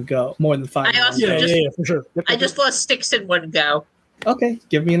 in one go. More than 5. I in one also go. Yeah, for sure. Yep, I yep, just lost 6 in one go. Okay,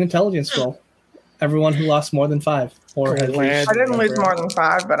 give me an intelligence roll. Everyone who lost more than 5. Or Okay, has lad. reached I didn't lose whatever. more than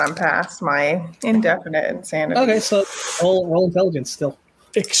 5, but I'm past my indefinite insanity. Okay, so roll intelligence still.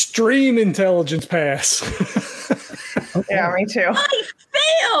 Extreme intelligence pass. Okay. Yeah, me too. I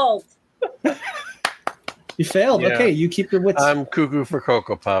failed. You failed. Yeah. Okay, you keep your wits. I'm cuckoo for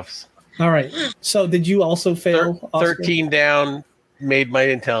Cocoa Puffs. All right. So did you also fail? Oscar? 13 down, made my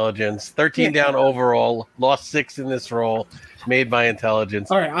intelligence. 13 down overall. Lost 6 in this roll. Made my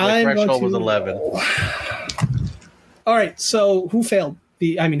intelligence. All right, my threshold was 11. All right, so who failed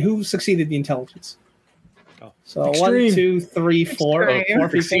who succeeded the intelligence? Oh. So Extreme. 1, 2, 3, 4. Extreme. 4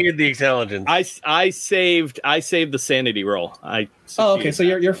 people. Exceeded the intelligence. I saved the sanity roll. Okay, succeeded so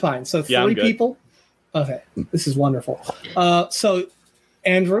that. you're fine. So Yeah, I'm 3 good. people. Okay, this is wonderful. So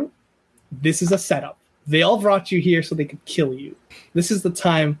Andrew, this is a setup. They all brought you here so they could kill you. This is the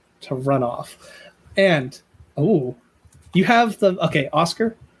time to run off. And you have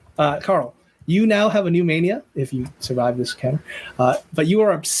Oscar, Carl. You now have a new mania if you survive this encounter. But you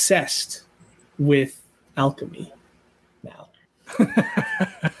are obsessed with alchemy now.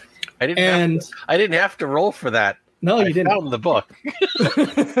 I didn't have to roll for that. No, you I didn't. found the book.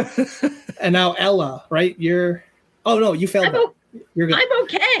 And now Ella, right? Oh no, you failed that. You're good. I'm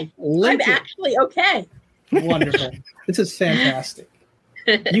okay. Lincoln. I'm actually okay. Wonderful. This is fantastic.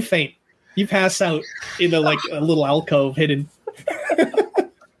 You faint. You pass out in a little alcove hidden.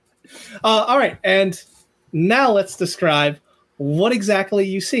 All right, and now let's describe what exactly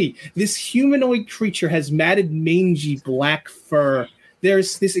you see. This humanoid creature has matted, mangy black fur.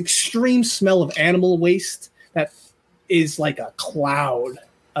 There's this extreme smell of animal waste that is like a cloud,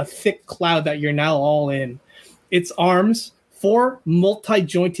 a thick cloud that you're now all in. Its arms, 4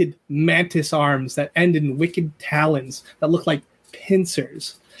 multi-jointed mantis arms that end in wicked talons that look like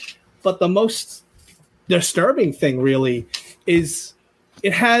pincers. But the most disturbing thing, really, is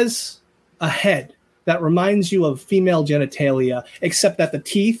it has a head that reminds you of female genitalia, except that the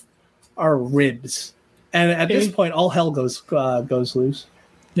teeth are ribs. And at this point, all hell goes loose.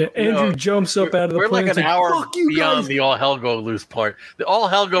 Yeah, Andrew jumps up out of the We're plane. like an and hour "Fuck you beyond guys." the all hell go loose part. The all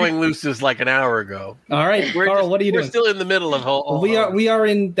hell going loose is like an hour ago. All right, Carl, what are you We're doing? still in the middle of whole. We are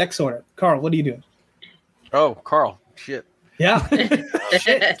in Dex order. Carl, what are you doing? Oh, Carl, shit. Yeah.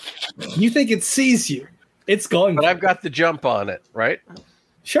 Shit. You think it sees you. It's going. But I've got the jump on it, right?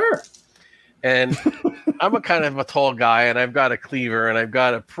 Sure. And I'm a kind of a tall guy, and I've got a cleaver, and I've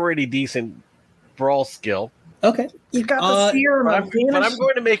got a pretty decent brawl skill. Okay. You got the serum But of I'm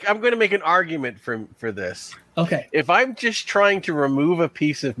going to make an argument for this. Okay. If I'm just trying to remove a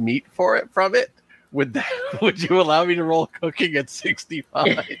piece of meat from it, would you allow me to roll cooking at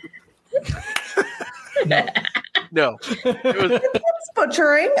 65? No. That's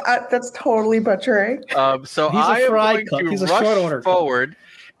butchering. That's totally butchering. So He's a I am fry going cook. to He's a short order rush cook. forward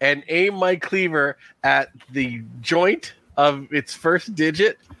and aim my cleaver at the joint of its first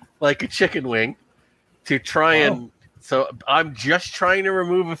digit, like a chicken wing, to try and. So I'm just trying to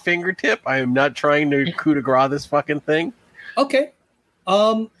remove a fingertip. I am not trying to coup de grace this fucking thing. Okay.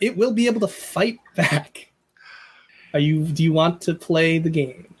 It will be able to fight back. Do you want to play the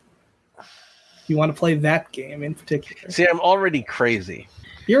game? Do you want to play that game in particular? See, I'm already crazy.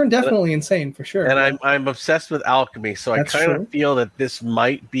 You're definitely insane for sure. And I'm obsessed with alchemy, so That's I kind true. of feel that this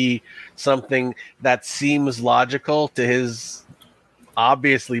might be something that seems logical to his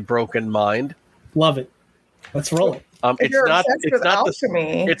obviously broken mind. Love it. Let's roll it. If you're obsessed with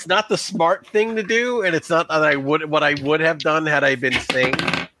alchemy. It's not the smart thing to do, and it's not that what I would have done had I been sane.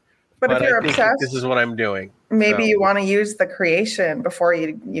 But if you're I think obsessed, this is what I'm doing. maybe So. you want to use the creation before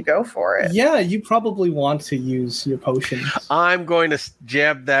you go for it. Yeah, you probably want to use your potions. I'm going to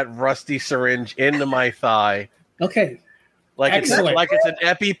jab that rusty syringe into my thigh. Okay. Like Excellent. it's an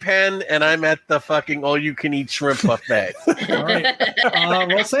EpiPen, and I'm at the fucking all-you-can-eat shrimp buffet. All right.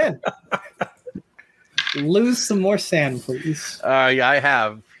 Roll sand. Lose some more sand, please. Yeah, I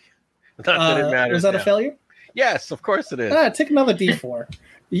have. Not that it matters. Was that a now. failure? Yes, of course it is. Take another D4.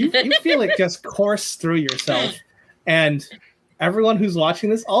 You feel it just course through yourself. And everyone who's watching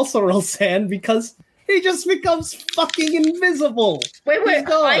this also rolls sand because he just becomes fucking invisible. Wait, He's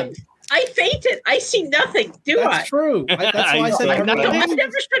gone. I fainted. I see nothing, do That's I? true. That's why I said I No, everybody. I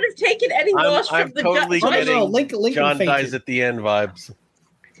never should have taken any loss I'm from the totally gut. getting No, Lincoln John fainted. dies at the end vibes.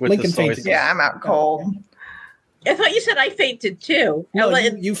 With Lincoln the soy fainted. sauce. Yeah, I'm out cold. I thought you said I fainted too. No,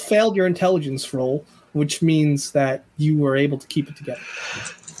 Ella- you failed your intelligence roll, which means that you were able to keep it together.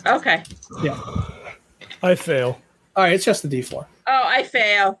 Okay. Yeah. I fail. All right, it's just a D4. Oh, I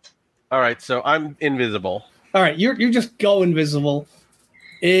fail. All right, so I'm invisible. All right, you just go invisible.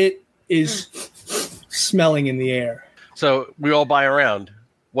 It is smelling in the air. So we all buy around.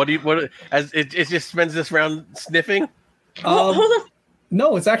 As it just spends this round sniffing? Hold on.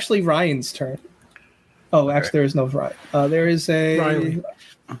 No, it's actually Ryan's turn. Oh, actually, there is no Ryan. There is a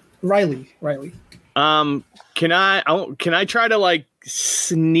Riley. Can I try to like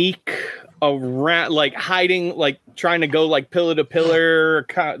sneak around, like hiding, like trying to go like pillar to pillar,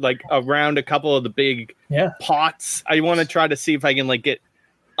 like around a couple of the big pots. I want to try to see if I can like get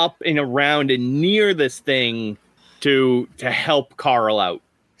up and around and near this thing to help Carl out.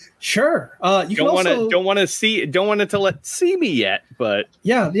 Sure. You don't want to see me yet, but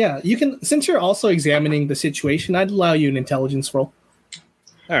yeah. You can, since you're also examining the situation, I'd allow you an intelligence roll.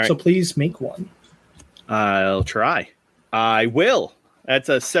 All right. So please make one. I'll try. I will. That's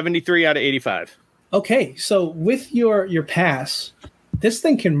a 73 out of 85. Okay, so with your pass, this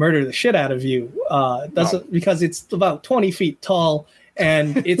thing can murder the shit out of you. Because it's about 20 feet tall,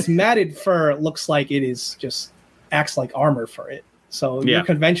 and its matted fur looks like it is just acts like armor for it. So your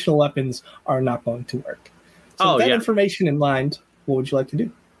conventional weapons are not going to work. So with that information in mind, what would you like to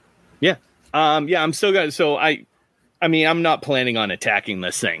do? Yeah. I'm still going to... So I mean, I'm not planning on attacking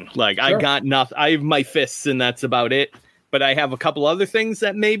this thing. Like, sure. I got nothing. I have my fists, and that's about it. But I have a couple other things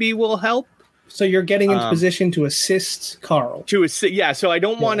that maybe will help. So you're getting into position to assist Carl. So I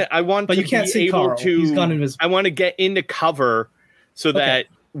don't want to. I want, but to you can't be see able Carl. to. He's gone invisible. I want to get into cover so that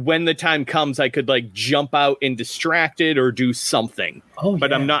when the time comes, I could like jump out and distract it or do something.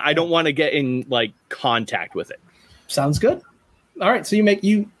 But I'm not. I don't want to get in like contact with it. Sounds good. All right. So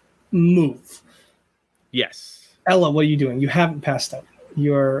you move. Yes. Ella, what are you doing? You haven't passed out.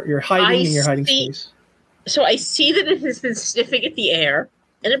 You're hiding in your hiding space. So I see that it has been sniffing at the air,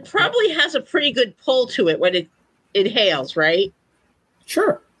 and it probably has a pretty good pull to it when it inhales, right?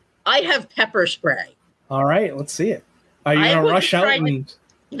 Sure. I have pepper spray. All right, let's see it. Are you going to rush out?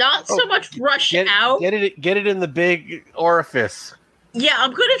 Not so much rush out. Get it in the big orifice. Yeah,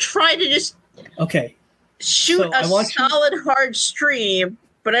 I'm going to try to just shoot a solid, hard stream,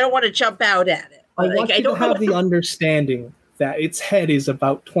 but I don't want to jump out at it. I want you to have the understanding that its head is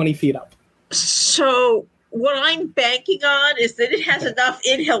about 20 feet up. So what I'm banking on is that it has enough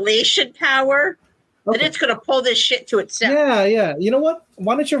inhalation power that it's going to pull this shit to itself. Yeah. You know what?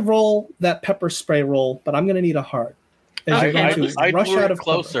 Why don't you roll that pepper spray roll, but I'm going to need a heart. I'd lure it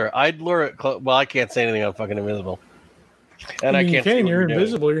closer. I'd lure it well, I can't say anything. I'm fucking invisible. And I can't see you're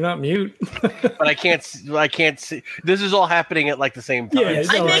invisible. You're not mute. But I can't see. This is all happening at like the same time. Yeah,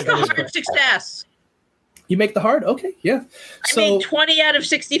 I make a hard success. You make the hard? Okay, yeah. I made 20 out of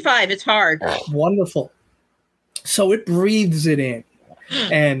 65. It's hard. Wonderful. So it breathes it in,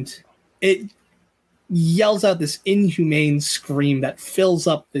 and it yells out this inhumane scream that fills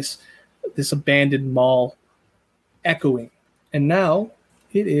up this abandoned mall, echoing. And now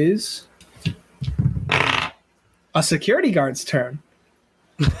it is a security guard's turn.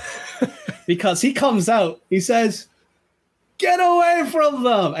 Because he comes out, he says, "Get away from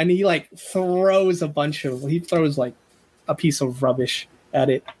them!" And he like throws like a piece of rubbish at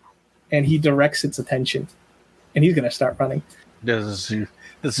it, and he directs its attention, and he's gonna start running. Does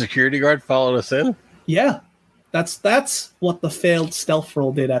the security guard follow us in? Yeah, that's what the failed stealth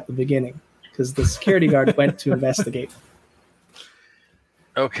roll did at the beginning, because the security guard went to investigate.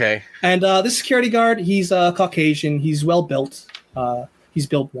 Okay. And this security guard, he's Caucasian. He's well built. He's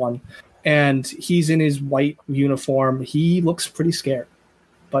built one. And he's in his white uniform. He looks pretty scared,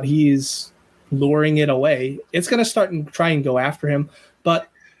 but he's luring it away. It's going to start and try and go after him. But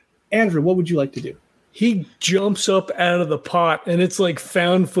Andrew, what would you like to do? He jumps up out of the pot, and it's like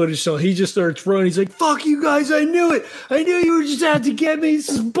found footage. So he just starts running. He's like, "Fuck you guys! I knew it! I knew you were just out to get me. This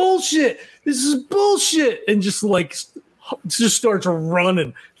is bullshit! This is bullshit!" And just starts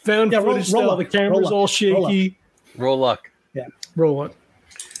running. Found footage style. The camera's all shaky. Roll luck. Yeah, roll luck.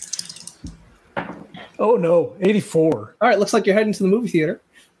 Oh no, 84. All right, looks like you're heading to the movie theater.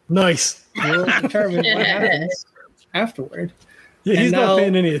 Nice. We'll determine what happens afterward. Yeah, he's not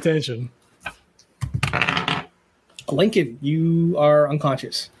paying any attention. Lincoln, you are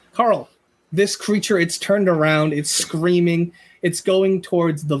unconscious. Carl, this creature, it's turned around, it's screaming, it's going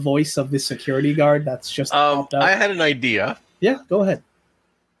towards the voice of the security guard that's just popped up. I had an idea. Yeah, go ahead.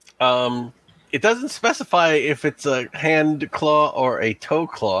 It doesn't specify if it's a hand claw or a toe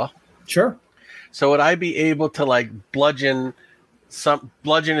claw. Sure. So would I be able to like bludgeon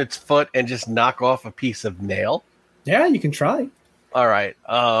its foot and just knock off a piece of nail? Yeah, you can try. All right.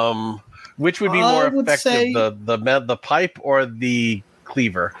 Which would be more effective, the pipe or the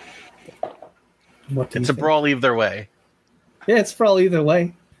cleaver? It's a brawl either way. Yeah, it's a brawl either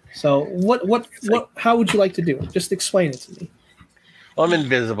way. So how would you like to do it? Just explain it to me. Well, I'm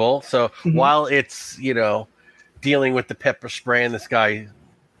invisible, so while it's dealing with the pepper spray and this guy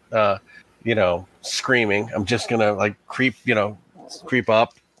screaming, I'm just gonna like creep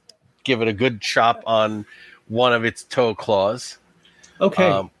up, give it a good chop on one of its toe claws.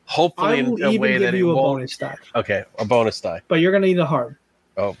 Okay. Hopefully in a way that it won't. Bonus die. Okay, a bonus die. But you're gonna need a hard.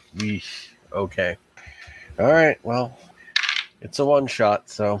 Oh, Okay. All right. Well, it's a one shot,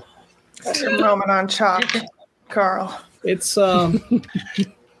 so. That's your moment on chalk, Carl. It's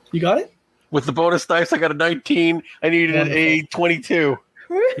you got it? With the bonus dice, I got a 19. I needed a 22.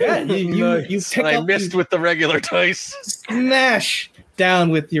 Yeah, you pick And I up missed with the regular dice. smash down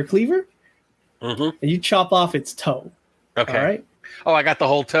with your cleaver, Mm-hmm. and you chop off its toe. Okay. All right. Oh, I got the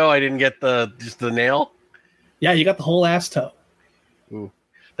whole toe. I didn't get just the nail. Yeah, you got the whole ass toe. Ooh,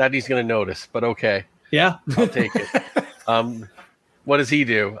 that he's gonna notice, but okay, Yeah. I'll take it. What does he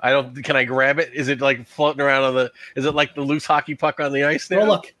do? Can I grab it? Is it like floating around on the? Is it like the loose hockey puck on the ice now? Well,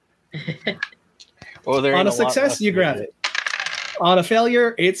 look. Oh, there On ain't a lot success, left you to grab it. On a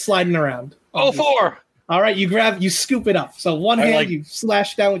failure, it's sliding around. Oh, 4. All right, you scoop it up. So one hand you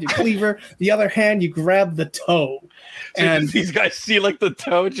slash down with your cleaver, the other hand you grab the toe. So And these guys see like the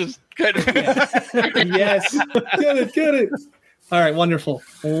toe just kind of. yes, get it. All right, wonderful.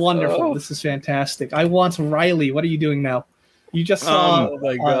 Oh. This is fantastic. I want Riley. What are you doing now? You just saw Oh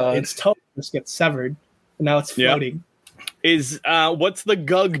my God. its toe just get severed, and now it's floating. Is what's the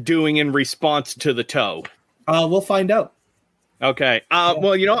gug doing in response to the toe? We'll find out. Okay.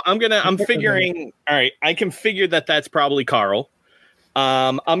 Well, I'm figuring. All right, I can figure that's probably Carl.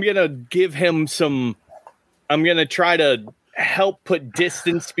 I'm gonna give him some. I'm gonna try to help put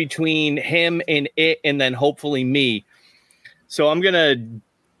distance between him and it, and then hopefully me. So I'm gonna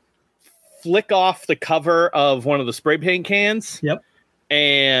flick off the cover of one of the spray paint cans. Yep.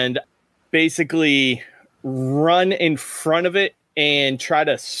 And basically run in front of it and try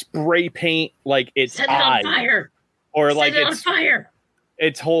to spray paint like its Set it eye. on fire. Or Set like it on fire.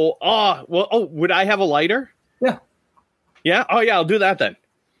 its whole would I have a lighter? Yeah. Yeah? Oh yeah, I'll do that then.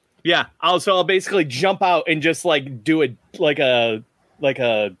 Yeah. I'll basically jump out and just like do a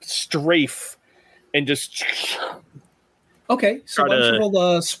strafe and just Okay, so why don't you roll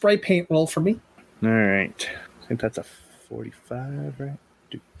the spray paint roll for me? all right. I think that's a 45, right?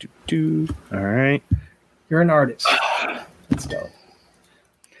 All right. You're an artist. Let's go.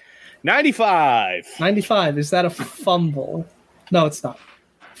 95. 95. Is that a fumble? No, it's not.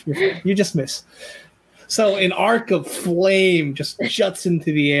 You just miss. So an arc of flame just juts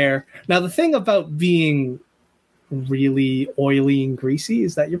into the air. Now, the thing about being really oily and greasy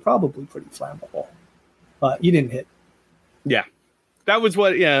is that you're probably pretty flammable. But you didn't hit. Yeah. That was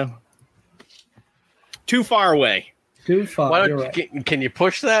what, yeah. Too far away. Too far. Why You're don't right. can you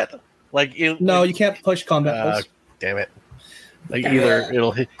push that? Like No, you can't push combat. Pulse. Damn it! Like either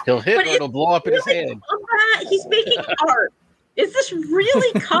he'll hit or it'll blow up in his hand. He's making art. Is this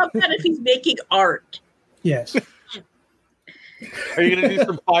really combat if he's making art? Yes. Are you gonna do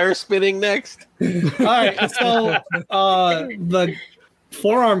some fire spinning next? All right. So the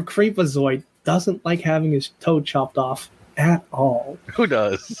forearm creepazoid doesn't like having his toe chopped off at all. Who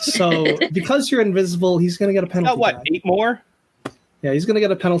does? So because you're invisible, he's gonna get a penalty. What? Die. 8 more? Yeah, he's gonna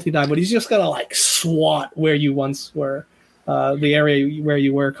get a penalty die, but he's just gonna like swat where you once were, the area where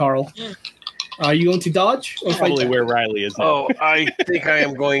you were, Carl. Are you going to dodge or Probably fight? where Riley is now. Oh, I think I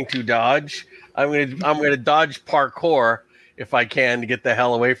am going to dodge. I'm gonna dodge parkour if I can to get the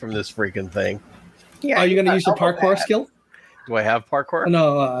hell away from this freaking thing. Yeah. Are you gonna use your parkour skill? Do I have parkour?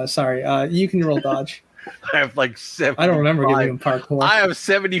 No, sorry. You can roll dodge. I have like 75. I don't remember giving him parkour. I have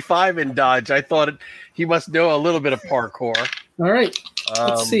 75 in dodge. I thought he must know a little bit of parkour. All right.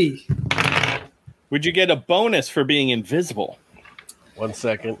 Let's see. Would you get a bonus for being invisible? 1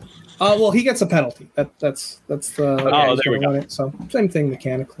 second. Well, he gets a penalty. That's the. Oh, there we go. It, so same thing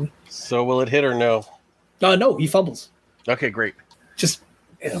mechanically. So will it hit or no? No, he fumbles. Okay, great. Just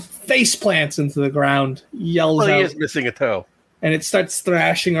face plants into the ground, yells Well, he out, is missing a toe. and it starts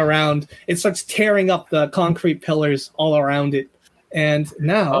thrashing around. It starts tearing up the concrete pillars all around it. And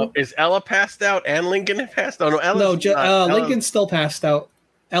now, Oh, is Ella passed out and Lincoln passed out? No, Lincoln's still passed out.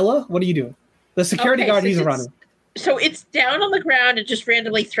 Ella, what are you doing? The security guard, he's running. So it's down on the ground and just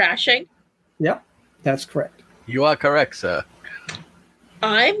randomly thrashing? Yep, that's correct. You are correct, sir.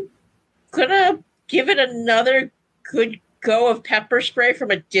 I'm gonna give it another good go of pepper spray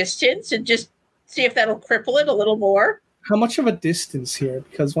from a distance and just see if that'll cripple it a little more. How much of a distance here?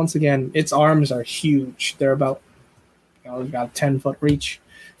 Because once again, its arms are huge. They're about, about a 10-foot reach,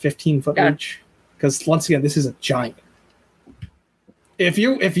 15-foot reach. Because once again, this is a giant. If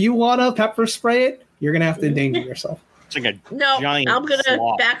you want to pepper spray it, you're gonna have to endanger yourself. It's like a No, giant I'm gonna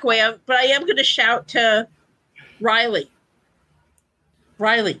sloth. back away, but I am gonna shout to Riley.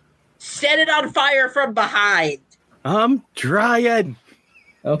 Riley, set it on fire from behind. I'm trying.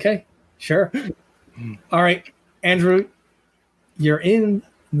 Okay, sure. All right, Andrew, you're in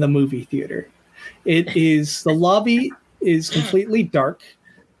the movie theater. The lobby is completely dark.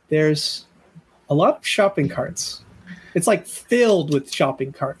 There's a lot of shopping carts. It's like filled with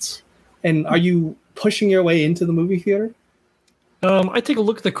shopping carts. And are you pushing your way into the movie theater? I take a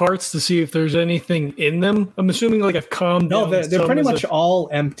look at the carts to see if there's anything in them. I'm assuming like I've calmed down. No, they're pretty much all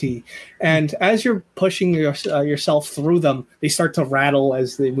empty. And as you're pushing yourself through them, they start to rattle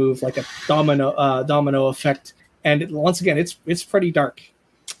as they move, like a domino effect. And once again, it's pretty dark.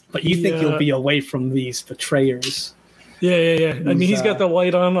 But you think you'll be away from these betrayers. Yeah. I mean, he's got the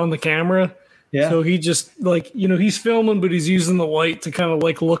light on the camera. Yeah. So he just he's filming, but he's using the light to kind of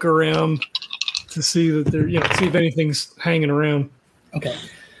like look around to see that they're, see if anything's hanging around. Okay.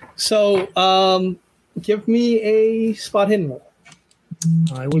 So, give me a spot hidden roll.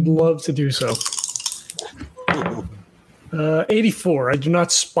 I would love to do so. 84. I do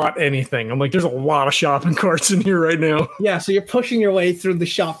not spot anything. I'm like, there's a lot of shopping carts in here right now. Yeah, so you're pushing your way through the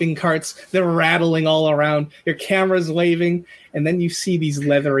shopping carts. They're rattling all around. Your camera's waving, and then you see these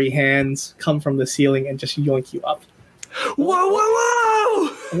leathery hands come from the ceiling and just yoink you up. Whoa!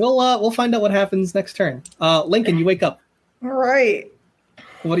 We'll find out what happens next turn. Lincoln, you wake up. All right.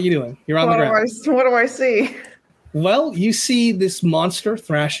 What are you doing? You're on the ground. What do I see? Well, you see this monster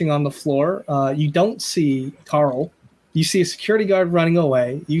thrashing on the floor. You don't see Carl. You see a security guard running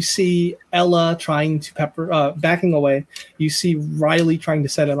away. You see Ella trying to backing away. You see Riley trying to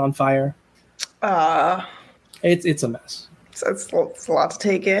set it on fire. It's a mess. So it's a lot to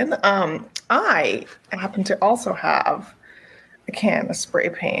take in. I happen to also have a can of spray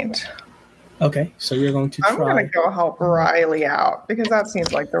paint. Okay, so you're going to try. I'm going to go help Riley out because that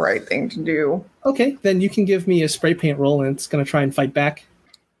seems like the right thing to do. Okay, then you can give me a spray paint roll, and it's going to try and fight back.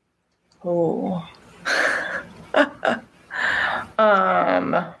 Oh.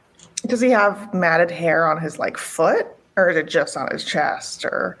 Does he have matted hair on his foot, or is it just on his chest?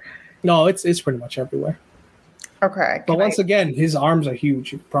 Or no, it's pretty much everywhere. Okay, but once again, his arms are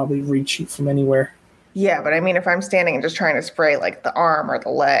huge. You could probably reach from anywhere. Yeah, but I mean, if I'm standing and just trying to spray the arm or the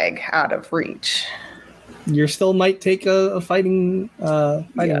leg out of reach, you still might take a fighting roll.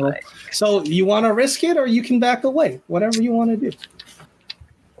 So you want to risk it, or you can back away. Whatever you want to do.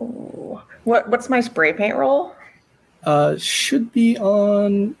 Ooh. What's my spray paint roll? Should be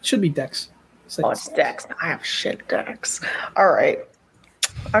Dex. It's Dex. I have shit Dex. All right.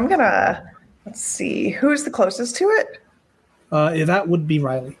 I'm gonna let's see who's the closest to it. That would be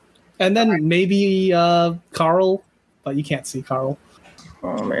Riley, and then maybe Carl, but you can't see Carl.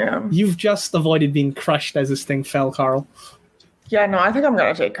 Oh man, you've just avoided being crushed as this thing fell, Carl. Yeah, no, I think I'm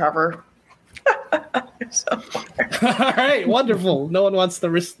gonna take cover. All right, wonderful. No one wants to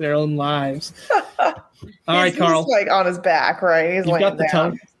risk their own lives. All right, Carl. He's on his back, right? He's you've got the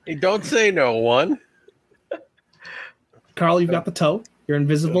down. toe. Hey, don't say no one. Carl, you've got the toe. You're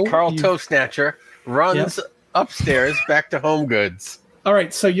invisible. Carl Toe Snatcher runs upstairs back to Home Goods. All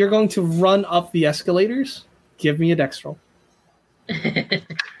right, so you're going to run up the escalators. Give me a dex roll. That's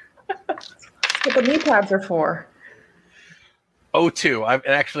what the knee pads are for. 02. I've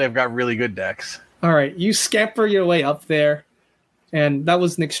got really good dex. All right, you scamper your way up there, and that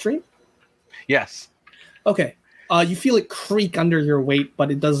was an extreme? Yes. Okay. You feel it creak under your weight,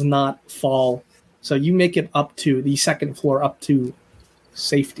 but it does not fall. So you make it up to the second floor, up to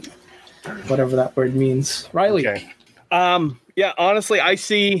safety, whatever that word means. Riley. Okay. Yeah. Honestly, I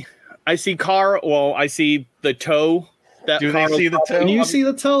see Carl. Well, I see the toe. Do they see the toe? Do you see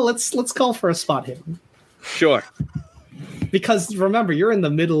the toe? Let's call for a spot hidden. Sure. Because remember, you're in the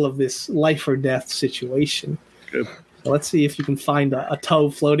middle of this life or death situation. Good. So let's see if you can find a toe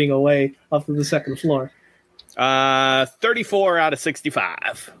floating away up to the second floor. 34 out of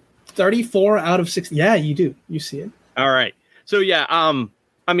 65. 34 out of 60. Yeah, you do. You see it. All right. So yeah,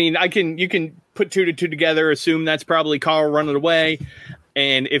 I mean, you can put two to two together, assume that's probably Carl running away.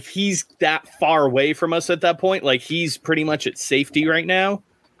 And if he's that far away from us at that point, he's pretty much at safety right now.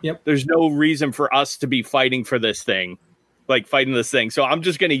 Yep. There's no reason for us to be fighting for this thing. Fighting this thing. So I'm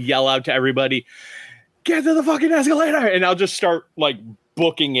just going to yell out to everybody, get to the fucking escalator. And I'll just start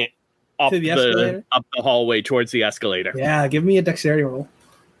booking it up the hallway towards the escalator. Yeah. Give me a dexterity roll.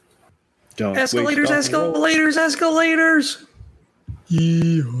 Escalators.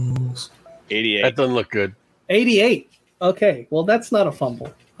 Yeehaws. 88. That doesn't look good. 88. Okay. Well, that's not a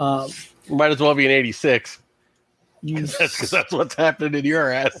fumble. Might as well be an 86. Because that's what's happening in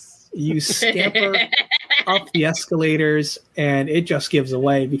your ass. You scamper up the escalators, and it just gives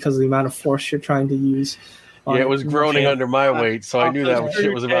away because of the amount of force you're trying to use. Yeah, it was groaning under my weight, so I knew that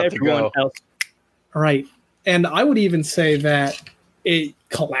shit was about to go. All right. And I would even say that it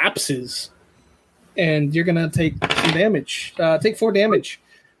collapses, and you're going to take some damage. Take 4 damage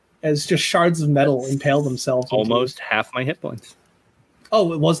as just shards of metal impale themselves. Almost half my hit points.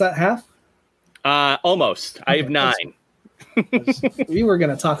 Oh, was that half? Almost. I have 9. We were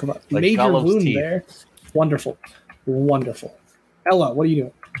going to talk about Like major Gollum's wound teeth. there. Wonderful. Ella, what are you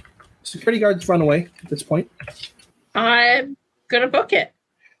doing? Security guards run away at this point. I'm gonna book it.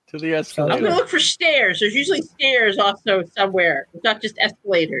 To the I'm escalator. gonna look for stairs. There's usually stairs also somewhere. It's not just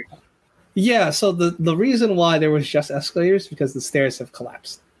escalators. Yeah, so the reason why there was just escalators because the stairs have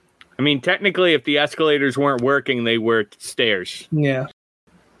collapsed. I mean, technically, if the escalators weren't working, they were stairs. Yeah.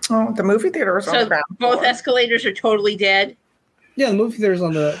 Oh, the movie theater was on the So ground both floor. escalators are totally dead. Yeah, the movie theater's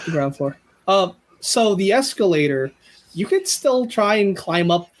on the ground floor. So the escalator, you could still try and climb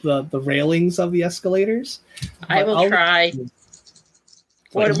up the railings of the escalators. I but will I'll- try.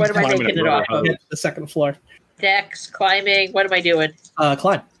 What am I climbing taking it a off of? Hit the second floor. Dex, climbing. What am I doing?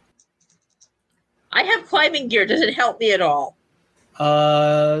 Climb. I have climbing gear. Does it help me at all?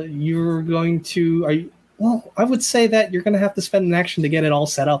 You're going to... Well, I would say that you're going to have to spend an action to get it all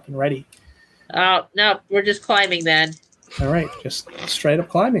set up and ready. Oh, no. We're just climbing then. All right, just straight up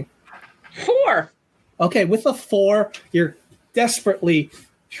climbing. 4. Okay, with a 4, you're desperately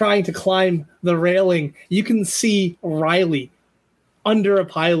trying to climb the railing. You can see Riley under a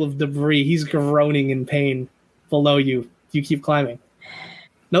pile of debris. He's groaning in pain below you. You keep climbing.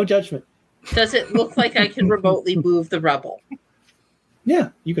 No judgment. Does it look like I can remotely move the rubble? Yeah,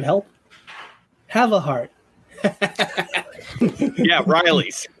 you could help. Have a heart. Yeah,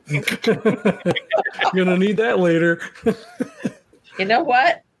 Riley's. Gonna need that later. You know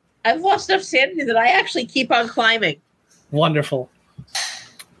what? I've lost enough sanity that I actually keep on climbing. Wonderful.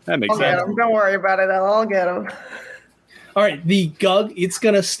 That makes I'll get sense. him. Don't worry about it. I'll get him. All right, the Gug, it's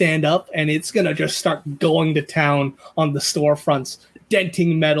going to stand up and it's going to just start going to town on the storefronts,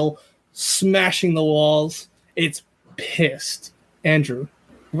 denting metal, smashing the walls. It's pissed. Andrew,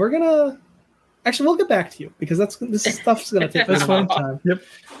 we're going to... Actually, we'll get back to you because this stuff's going to take That's a long fine. time. Yep.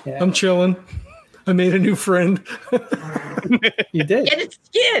 Yeah, I'm chilling. I made a new friend. you did. Get its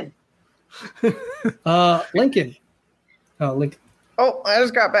skin. Lincoln. Oh, Lincoln. Oh, I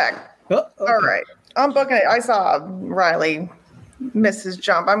just got back. Oh, okay. All right. I'm booking it. I saw Riley miss his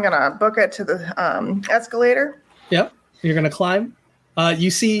jump. I'm going to book it to the escalator. Yep. You're going to climb.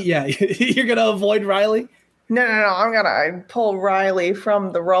 You see, yeah, you're going to avoid Riley. No. I'm going to pull Riley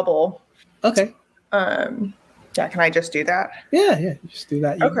from the rubble. Okay. Yeah, can I just do that? Yeah, you just do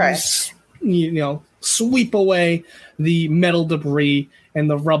that. Okay. You sweep away the metal debris and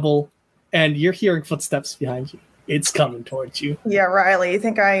the rubble, and you're hearing footsteps behind you. It's coming towards you. Yeah, Riley, you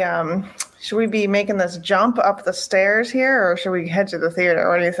think should we be making this jump up the stairs here, or should we head to the theater?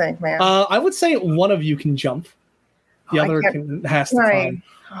 What do you think, man? I would say one of you can jump. The I other can't- has to Right.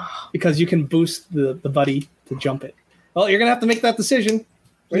 climb. Because you can boost the buddy to jump it. Well, you're going to have to make that decision.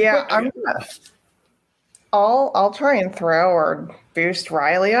 Yeah, I'll try and throw or boost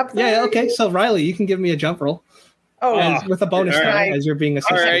Riley up there. Yeah, okay. So, Riley, you can give me a jump roll. Oh, With a bonus all die right. as you're being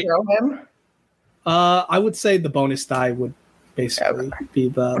assisted. All right. throw him. I would say the bonus die would basically be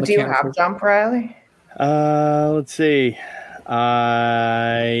the Do you mechanical. have jump, Riley? Let's see.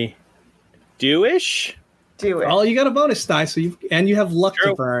 I do-ish? Do it. Oh, you got a bonus die, so you have luck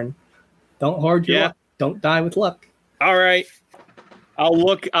True. to burn. Don't hoard your Yeah. luck. Don't die with luck. All right.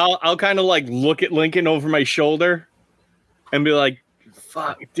 I'll kind of like look at Lincoln over my shoulder and be like,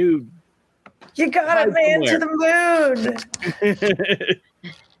 fuck, dude. You got it, man, to the moon.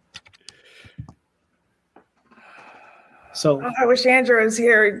 So, Oh, I wish Andrew was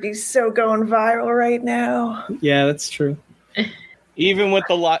here. He'd be so going viral right now. yeah, that's true. Even with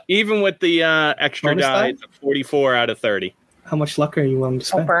the extra Bonus die, die? it's a 44 out of 30. How much luck are you willing to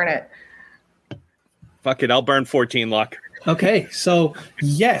I'll spend? burn it. Fuck it, I'll burn 14 luck. Okay, so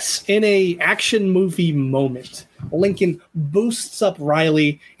yes, in a action movie moment, Lincoln boosts up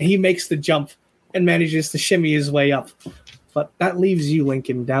Riley and he makes the jump and manages to shimmy his way up. But that leaves you,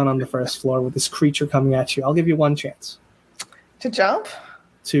 Lincoln, down on the first floor with this creature coming at you. I'll give you one chance To jump?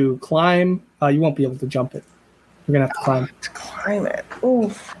 to climb. You won't be able to jump it. You're gonna have to climb. To climb it.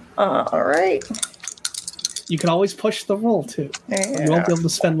 Oof. All right. You can always push the roll too. Yeah. You won't be able to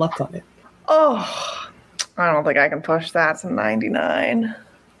spend luck on it. Oh, I don't think I can push that to 99.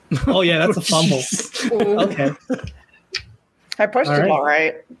 Oh yeah, that's a fumble. Okay. I pushed All it right. all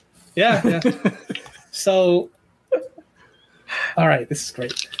right. Yeah. So, all right, this is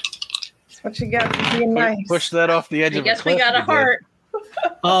great. That's what you got for being nice. Push that off the edge I of a guess cliff. we got a you did.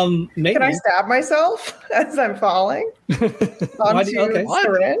 heart. Maybe. Can I stab myself as I'm falling Why do onto you- okay. the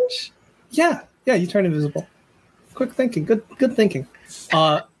syringe? Yeah, you turn invisible. Quick thinking, good thinking.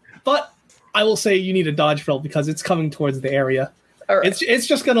 But I will say you need a dodge roll because it's coming towards the area. All right. It's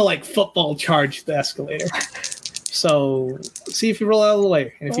just gonna like football charge the escalator. So see if you roll out of the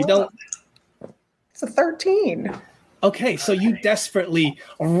way, and if you don't, It's a 13. Okay, so you desperately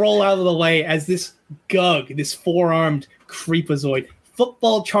roll out of the way as this Gug, this four-armed creepazoid,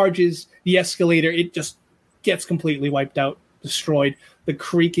 football charges the escalator. It just gets completely wiped out, destroyed. The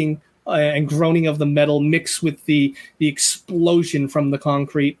creaking and groaning of the metal mix with the explosion from the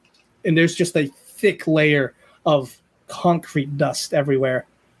concrete, and there's just a thick layer of concrete dust everywhere.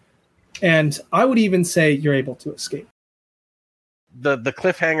 And I would even say you're able to escape. The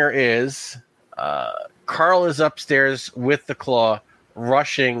cliffhanger is Carl is upstairs with the claw,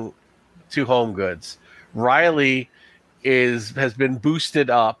 rushing to Home Goods. Riley has been boosted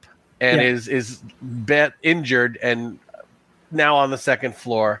up and is injured and now on the second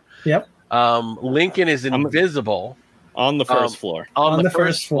floor. Yep. Lincoln is invisible on the first floor. On the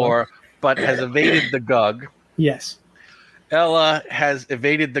first floor, but has evaded the Gug. Yes. Ella has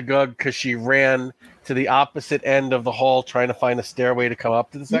evaded the Gug because she ran to the opposite end of the hall trying to find a stairway to come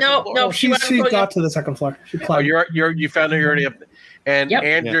up to the second floor. No, she got to the second floor. She climbed. You found her. You're already up. And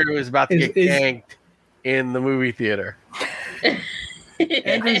Andrew is about to get ganked in the movie theater.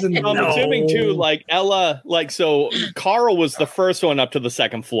 Andrew's in the I'm assuming too, like Ella, so Carl was the first one up to the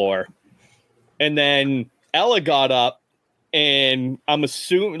second floor, and then Ella got up, and I'm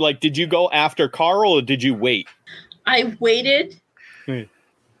assuming, did you go after Carl or did you wait? I waited. Yeah.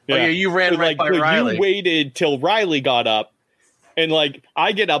 Oh, yeah, you ran by Riley. You waited till Riley got up, and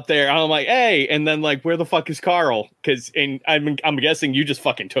I get up there, and I'm like, hey, and then where the fuck is Carl? And I'm guessing you just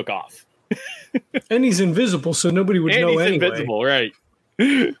fucking took off. And he's invisible, so nobody would know anyway. He's invisible, right?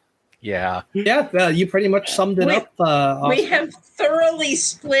 Yeah. Yeah, you pretty much summed it up. We have thoroughly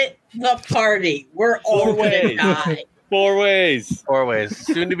split the party. We're all going to die. 4 ways. 4 ways.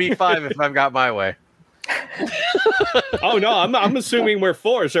 Soon to be 5 if I've got my way. Oh no, I'm assuming we're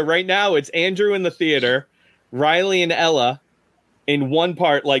 4. So right now it's Andrew in the theater, Riley and Ella in one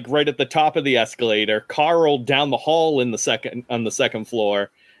part, right at the top of the escalator, Carl down the hall on the second floor,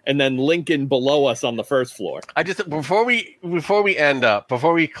 and then Lincoln below us on the first floor. I just before we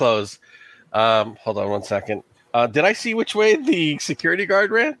close, hold on 1 second. Did I see which way the security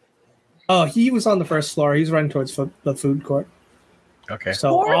guard ran? Oh, he was on the first floor. He's running towards the food court. Okay.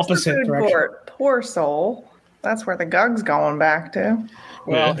 So opposite direction. Court. Poor soul. That's where the Gug's going back to.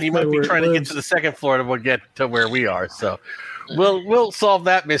 Well, he might be trying to get to the second floor to get to where we are. So we'll solve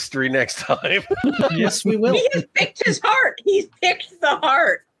that mystery next time. Yes, we will. He has picked his heart. He's picked the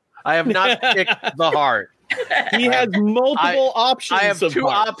heart. I have not picked the heart. He has multiple options. I have 2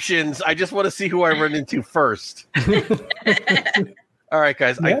 options. I just want to see who I run into first. All right,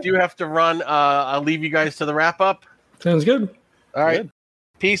 guys. Yeah. I do have to run. I'll leave you guys to the wrap up. Sounds good. All right. Good.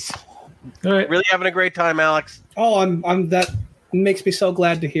 Peace. All right. Really having a great time, Alex. Oh, I'm that makes me so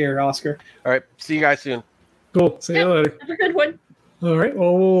glad to hear, Oscar. All right. See you guys soon. Cool. See you later. Have a good one. All right.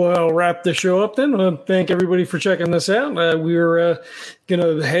 Well, we'll wrap the show up then. Thank everybody for checking this out. We're going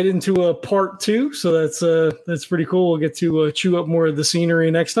to head into a part 2, so that's pretty cool. We'll get to chew up more of the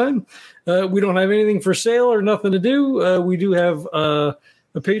scenery next time. We don't have anything for sale or nothing to do. We do have a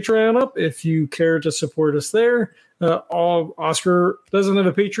Patreon up if you care to support us there. Oscar doesn't have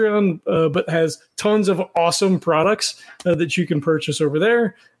a Patreon, but has tons of awesome products that you can purchase over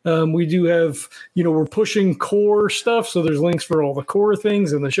there. We do have, we're pushing core stuff, so there's links for all the core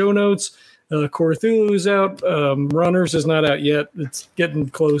things in the show notes. Core Cthulhu's out. Runners is not out yet. It's getting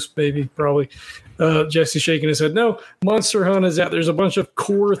close, maybe, probably. Jesse's shaking his head. No, Monster Hunt is out. There's a bunch of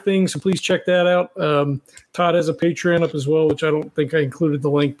core things, so please check that out. Todd has a Patreon up as well, which I don't think I included the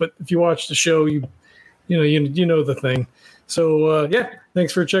link, but if you watch the show, you know the thing. So,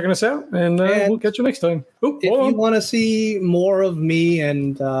 thanks for checking us out, and we'll catch you next time. If you want to see more of me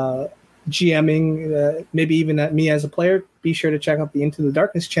and GMing, maybe even me as a player, be sure to check out the Into the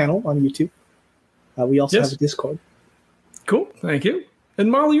Darkness channel on YouTube. We also have a Discord. Cool. Thank you. And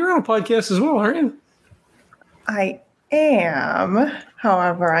Molly, you're on a podcast as well, aren't you? I am.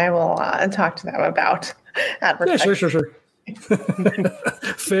 However, I will talk to them about advertising. Yeah, sure.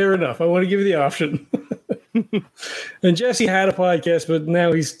 Fair enough. I want to give you the option. And Jesse had a podcast, but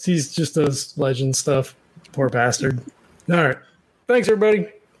now he's just does legend stuff. Poor bastard. All right. Thanks, everybody.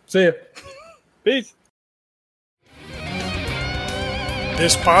 See ya. Peace.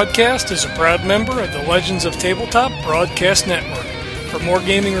 This podcast is a proud member of the Legends of Tabletop Broadcast Network. For more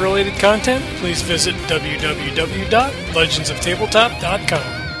gaming-related content, please visit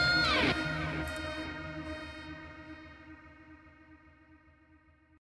www.legendsoftabletop.com.